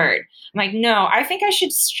expert. I'm like, no, I think I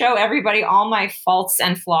should show everybody all my faults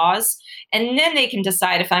and flaws, and then they can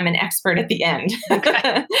decide if I'm an expert at the end.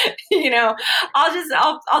 Okay.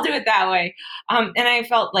 I'll do it that way. And I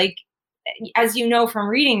felt like, as from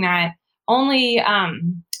reading that, only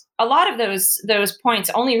a lot of those points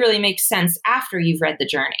only really make sense after you've read the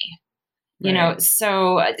journey. Right.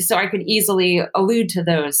 So I could easily allude to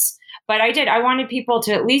those. But I wanted people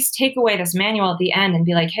to at least take away this manual at the end and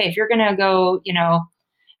be like, hey, if you're going to go,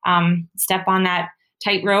 step on that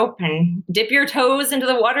tightrope and dip your toes into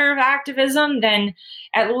the water of activism, then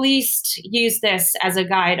at least use this as a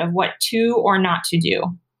guide of what to or not to do.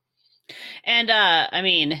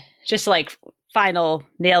 And just like final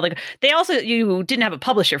nail, you didn't have a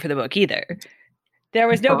publisher for the book either. There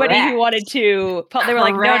was nobody who wanted to, they were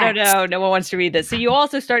like, no one wants to read this. So you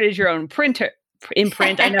also started your own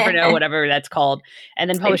imprint, I never know, whatever that's called, and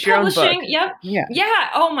then publish your own book. Yep. Yeah.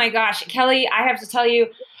 Oh my gosh, Kelly, I have to tell you,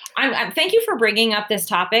 thank you for bringing up this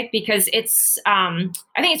topic because it's, I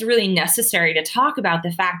think it's really necessary to talk about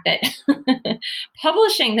the fact that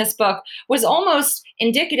publishing this book was almost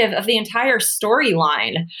indicative of the entire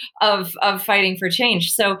storyline of fighting for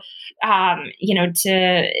change. So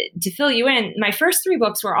to fill you in, my first 3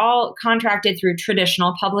 books were all contracted through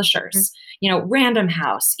traditional publishers, Random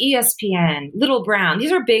House, ESPN, Little Brown.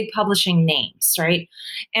 These are big publishing names, right?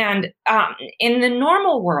 And in the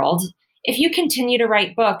normal world, if you continue to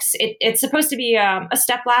write books, it's supposed to be a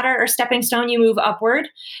step ladder or stepping stone. You move upward.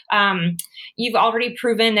 You've already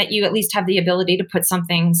proven that you at least have the ability to put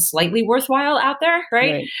something slightly worthwhile out there,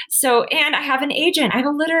 right? So, and I have an agent. I have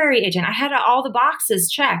a literary agent. I had all the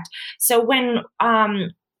boxes checked. So when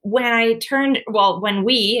we turned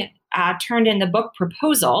in the book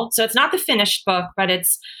proposal, so it's not the finished book, but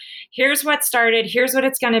it's here's what started, here's what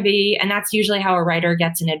it's going to be. And that's usually how a writer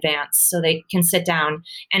gets in advance. So they can sit down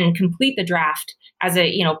and complete the draft as a,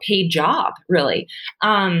 paid job, really.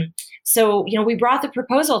 So, we brought the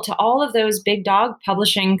proposal to all of those big dog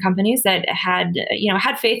publishing companies that had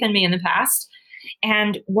faith in me in the past.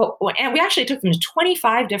 And we actually took them to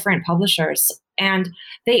 25 different publishers, and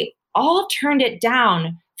they all turned it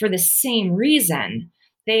down for the same reason.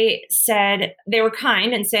 They said, they were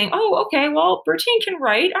kind and saying, oh, okay, well, Bertine can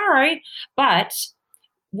write. All right. But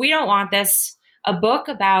we don't want this. A book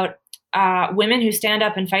about women who stand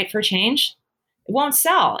up and fight for change, it won't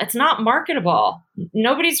sell. It's not marketable.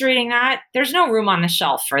 Nobody's reading that. There's no room on the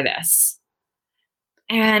shelf for this.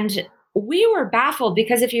 And we were baffled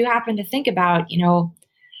because if you happen to think about,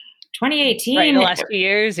 2018. Right, in the last few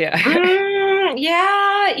years, yeah.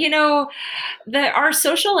 Our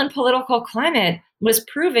social and political climate was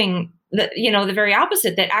proving that, the very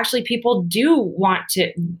opposite, that actually people do want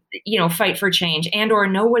to, fight for change and or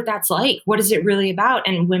know what that's like. What is it really about?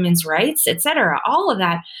 And women's rights, et cetera, all of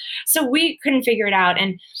that. So we couldn't figure it out.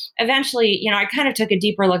 And eventually, I kind of took a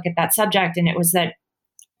deeper look at that subject. And it was that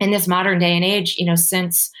in this modern day and age,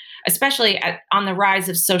 since especially on the rise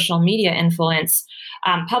of social media influence,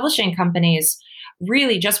 publishing companies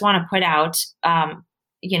really just want to put out,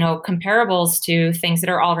 comparables to things that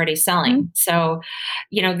are already selling. So,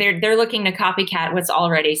 they're looking to copycat what's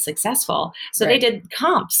already successful. So They did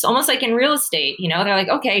comps, almost like in real estate. They're like,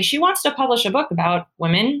 okay, she wants to publish a book about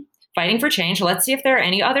women fighting for change. Let's see if there are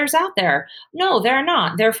any others out there. No, there are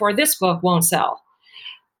not. Therefore, this book won't sell.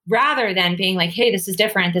 Rather than being like, hey, this is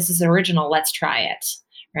different. This is original. Let's try it.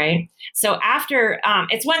 Right. So after,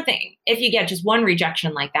 it's one thing if you get just one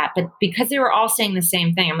rejection like that, but because they were all saying the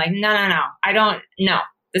same thing, I'm like, no,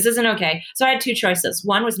 this isn't okay. So I had 2 choices.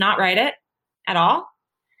 One was not write it at all.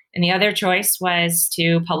 And the other choice was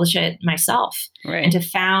to publish it myself and to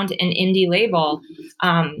found an indie label,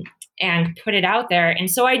 and put it out there. And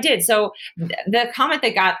so I did. So the comment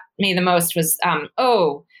that got me the most was,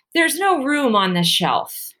 oh, there's no room on the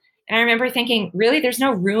shelf. And I remember thinking, really, there's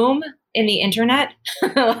no room in the internet?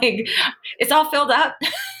 Like, it's all filled up.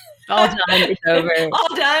 All done. It's over.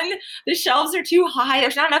 All done. The shelves are too high.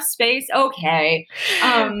 There's not enough space. Okay.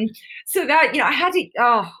 So that,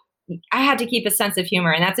 I had to keep a sense of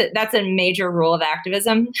humor, and that's a major rule of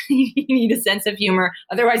activism. You need a sense of humor.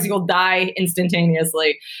 Otherwise you'll die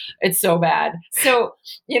instantaneously. It's so bad. So,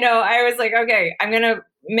 I was like, okay, I'm going to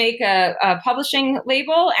make a publishing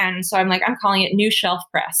label. And so I'm calling it New Shelf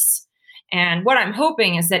Press. And what I'm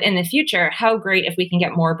hoping is that in the future, how great if we can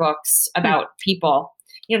get more books about people,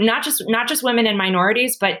 not just women and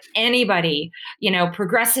minorities, but anybody,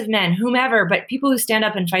 progressive men, whomever, but people who stand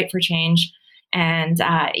up and fight for change and,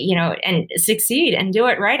 and succeed and do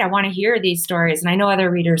it right. I want to hear these stories, and I know other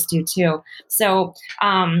readers do too. So,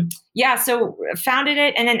 so founded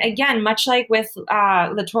it. And then again, much like with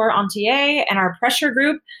Latour Entier and our pressure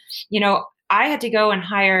group, I had to go and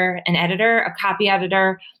hire an editor, a copy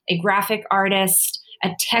editor, a graphic artist, a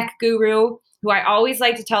tech guru, who I always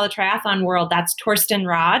like to tell the triathlon world, that's Torsten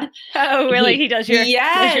Rod. Oh, really? He does your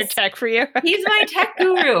tech for you? He's my tech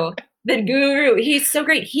guru. The guru. He's so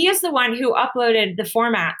great. He is the one who uploaded the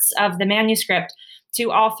formats of the manuscript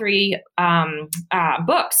to all 3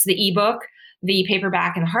 books, the ebook, the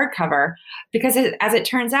paperback, and the hardcover. Because as it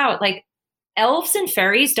turns out, elves and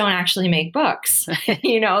fairies don't actually make books,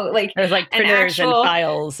 there's printers and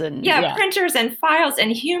files and printers and files,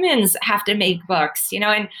 and humans have to make books,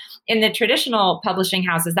 and in the traditional publishing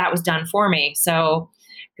houses that was done for me. So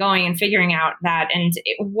going and figuring out that, and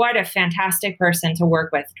what a fantastic person to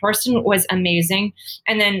work with. Torsten was amazing.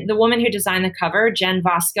 And then the woman who designed the cover, Jen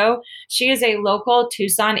Vasco, she is a local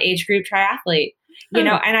Tucson age group triathlete, and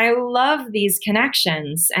I love these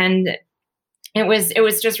connections. And it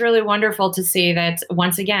was just really wonderful to see that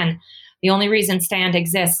once again, the only reason Stand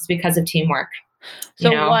exists is because of teamwork.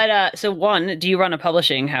 So one, do you run a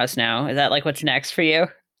publishing house now? Is that what's next for you?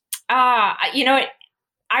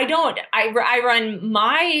 I don't. I run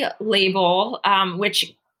my label,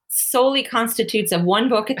 which solely constitutes of one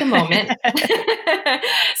book at the moment.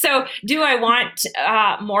 So do I want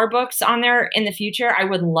more books on there in the future? I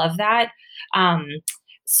would love that.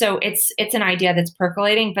 So it's an idea that's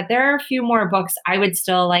percolating, but there are a few more books I would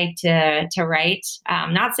still like to write.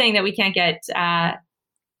 Not saying that we can't get,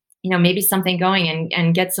 maybe something going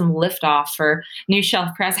and get some lift off for New Shelf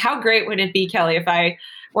Press. How great would it be, Kelly, if I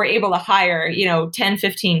were able to hire, 10,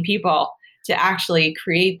 15 people to actually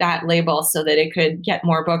create that label so that it could get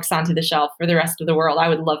more books onto the shelf for the rest of the world? I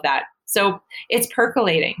would love that. So it's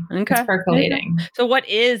percolating. Okay. It's percolating. So what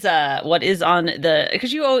is on the,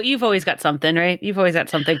 because you've always got something, right? You've always got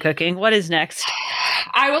something cooking. What is next?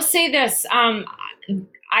 I will say this.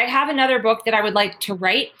 I have another book that I would like to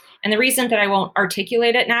write. And the reason that I won't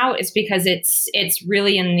articulate it now is because it's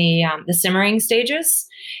really in the simmering stages.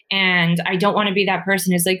 And I don't want to be that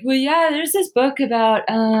person who's like, well, yeah, there's this book about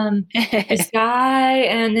this guy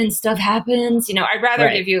and then stuff happens. I'd rather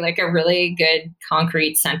give you like a really good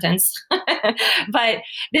concrete sentence. But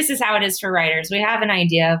this is how it is for writers. We have an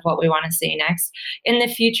idea of what we want to see next. In the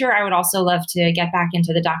future, I would also love to get back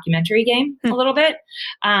into the documentary game a little bit.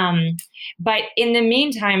 But in the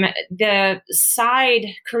meantime, the side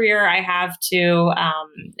career I have to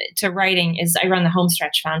writing is I run the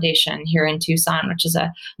Homestretch Foundation here in Tucson, which is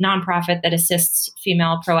a nonprofit that assists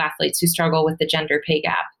female pro athletes who struggle with the gender pay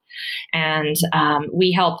gap. And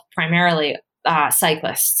we help primarily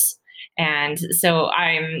cyclists. And so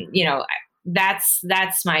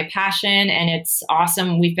that's my passion, and it's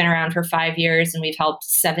awesome. We've been around for 5 years and we've helped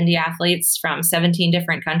 70 athletes from 17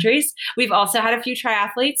 different countries. We've also had a few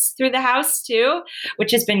triathletes through the house too,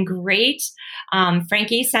 which has been great.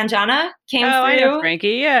 Frankie Sanjana came through. I know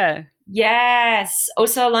Frankie, yeah. Yes.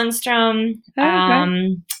 Åsa Lundström.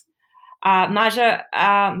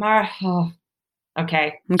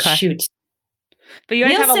 Okay. Shoot. But you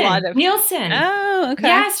guys have a lot of Nielsen. Oh, okay.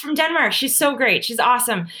 Yes, from Denmark. She's so great. She's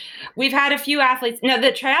awesome. We've had a few athletes. No,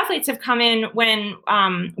 the triathletes have come in when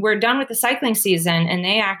we're done with the cycling season, and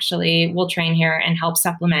they actually will train here and help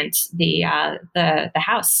supplement the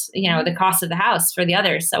house. The cost of the house for the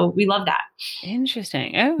others. So we love that.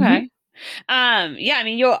 Interesting. Okay. Mm-hmm. Yeah. I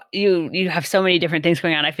mean, you have so many different things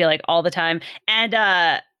going on, I feel like, all the time,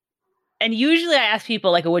 and usually I ask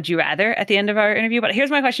people like a would you rather at the end of our interview, but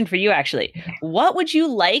here's my question for you actually. What would you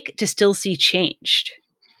like to still see changed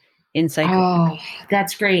in cycling? Oh,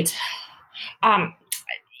 that's great.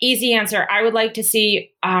 Easy answer. I would like to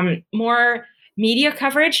see more media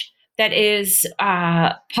coverage that is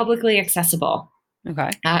publicly accessible.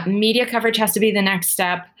 Okay. Media coverage has to be the next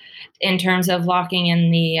step in terms of locking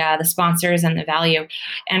in the sponsors and the value.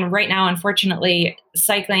 And right now, unfortunately,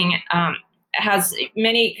 cycling has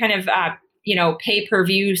many kind of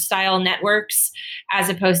pay-per-view style networks, as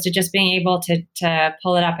opposed to just being able to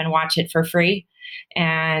pull it up and watch it for free.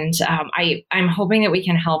 And I'm hoping that we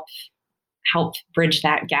can help bridge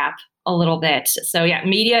that gap a little bit. So yeah,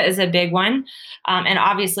 media is a big one. And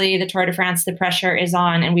obviously the Tour de France, the pressure is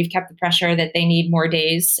on, and we've kept the pressure that they need more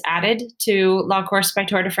days added to La Course by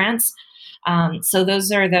Tour de France. So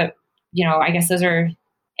those are I guess those are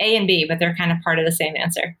A and B, but they're kind of part of the same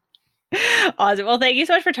answer. Awesome. Well, thank you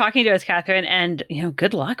so much for talking to us, Catherine, and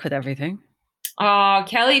good luck with everything. Oh,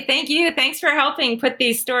 Kelly, thank you. Thanks for helping put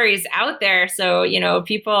these stories out there so,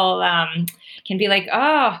 people can be like,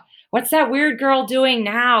 oh, what's that weird girl doing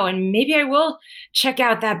now? And maybe I will check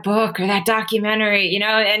out that book or that documentary,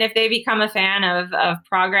 and if they become a fan of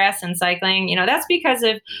progress and cycling, that's because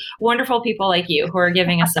of wonderful people like you who are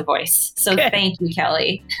giving us a voice. So Thank you,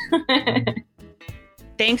 Kelly.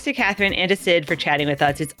 Thanks to Catherine and to Sid for chatting with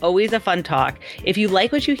us. It's always a fun talk. If you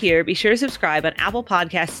like what you hear, be sure to subscribe on Apple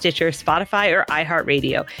Podcasts, Stitcher, Spotify, or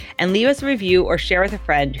iHeartRadio, and leave us a review or share with a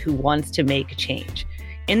friend who wants to make a change.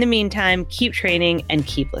 In the meantime, keep training and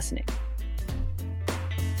keep listening.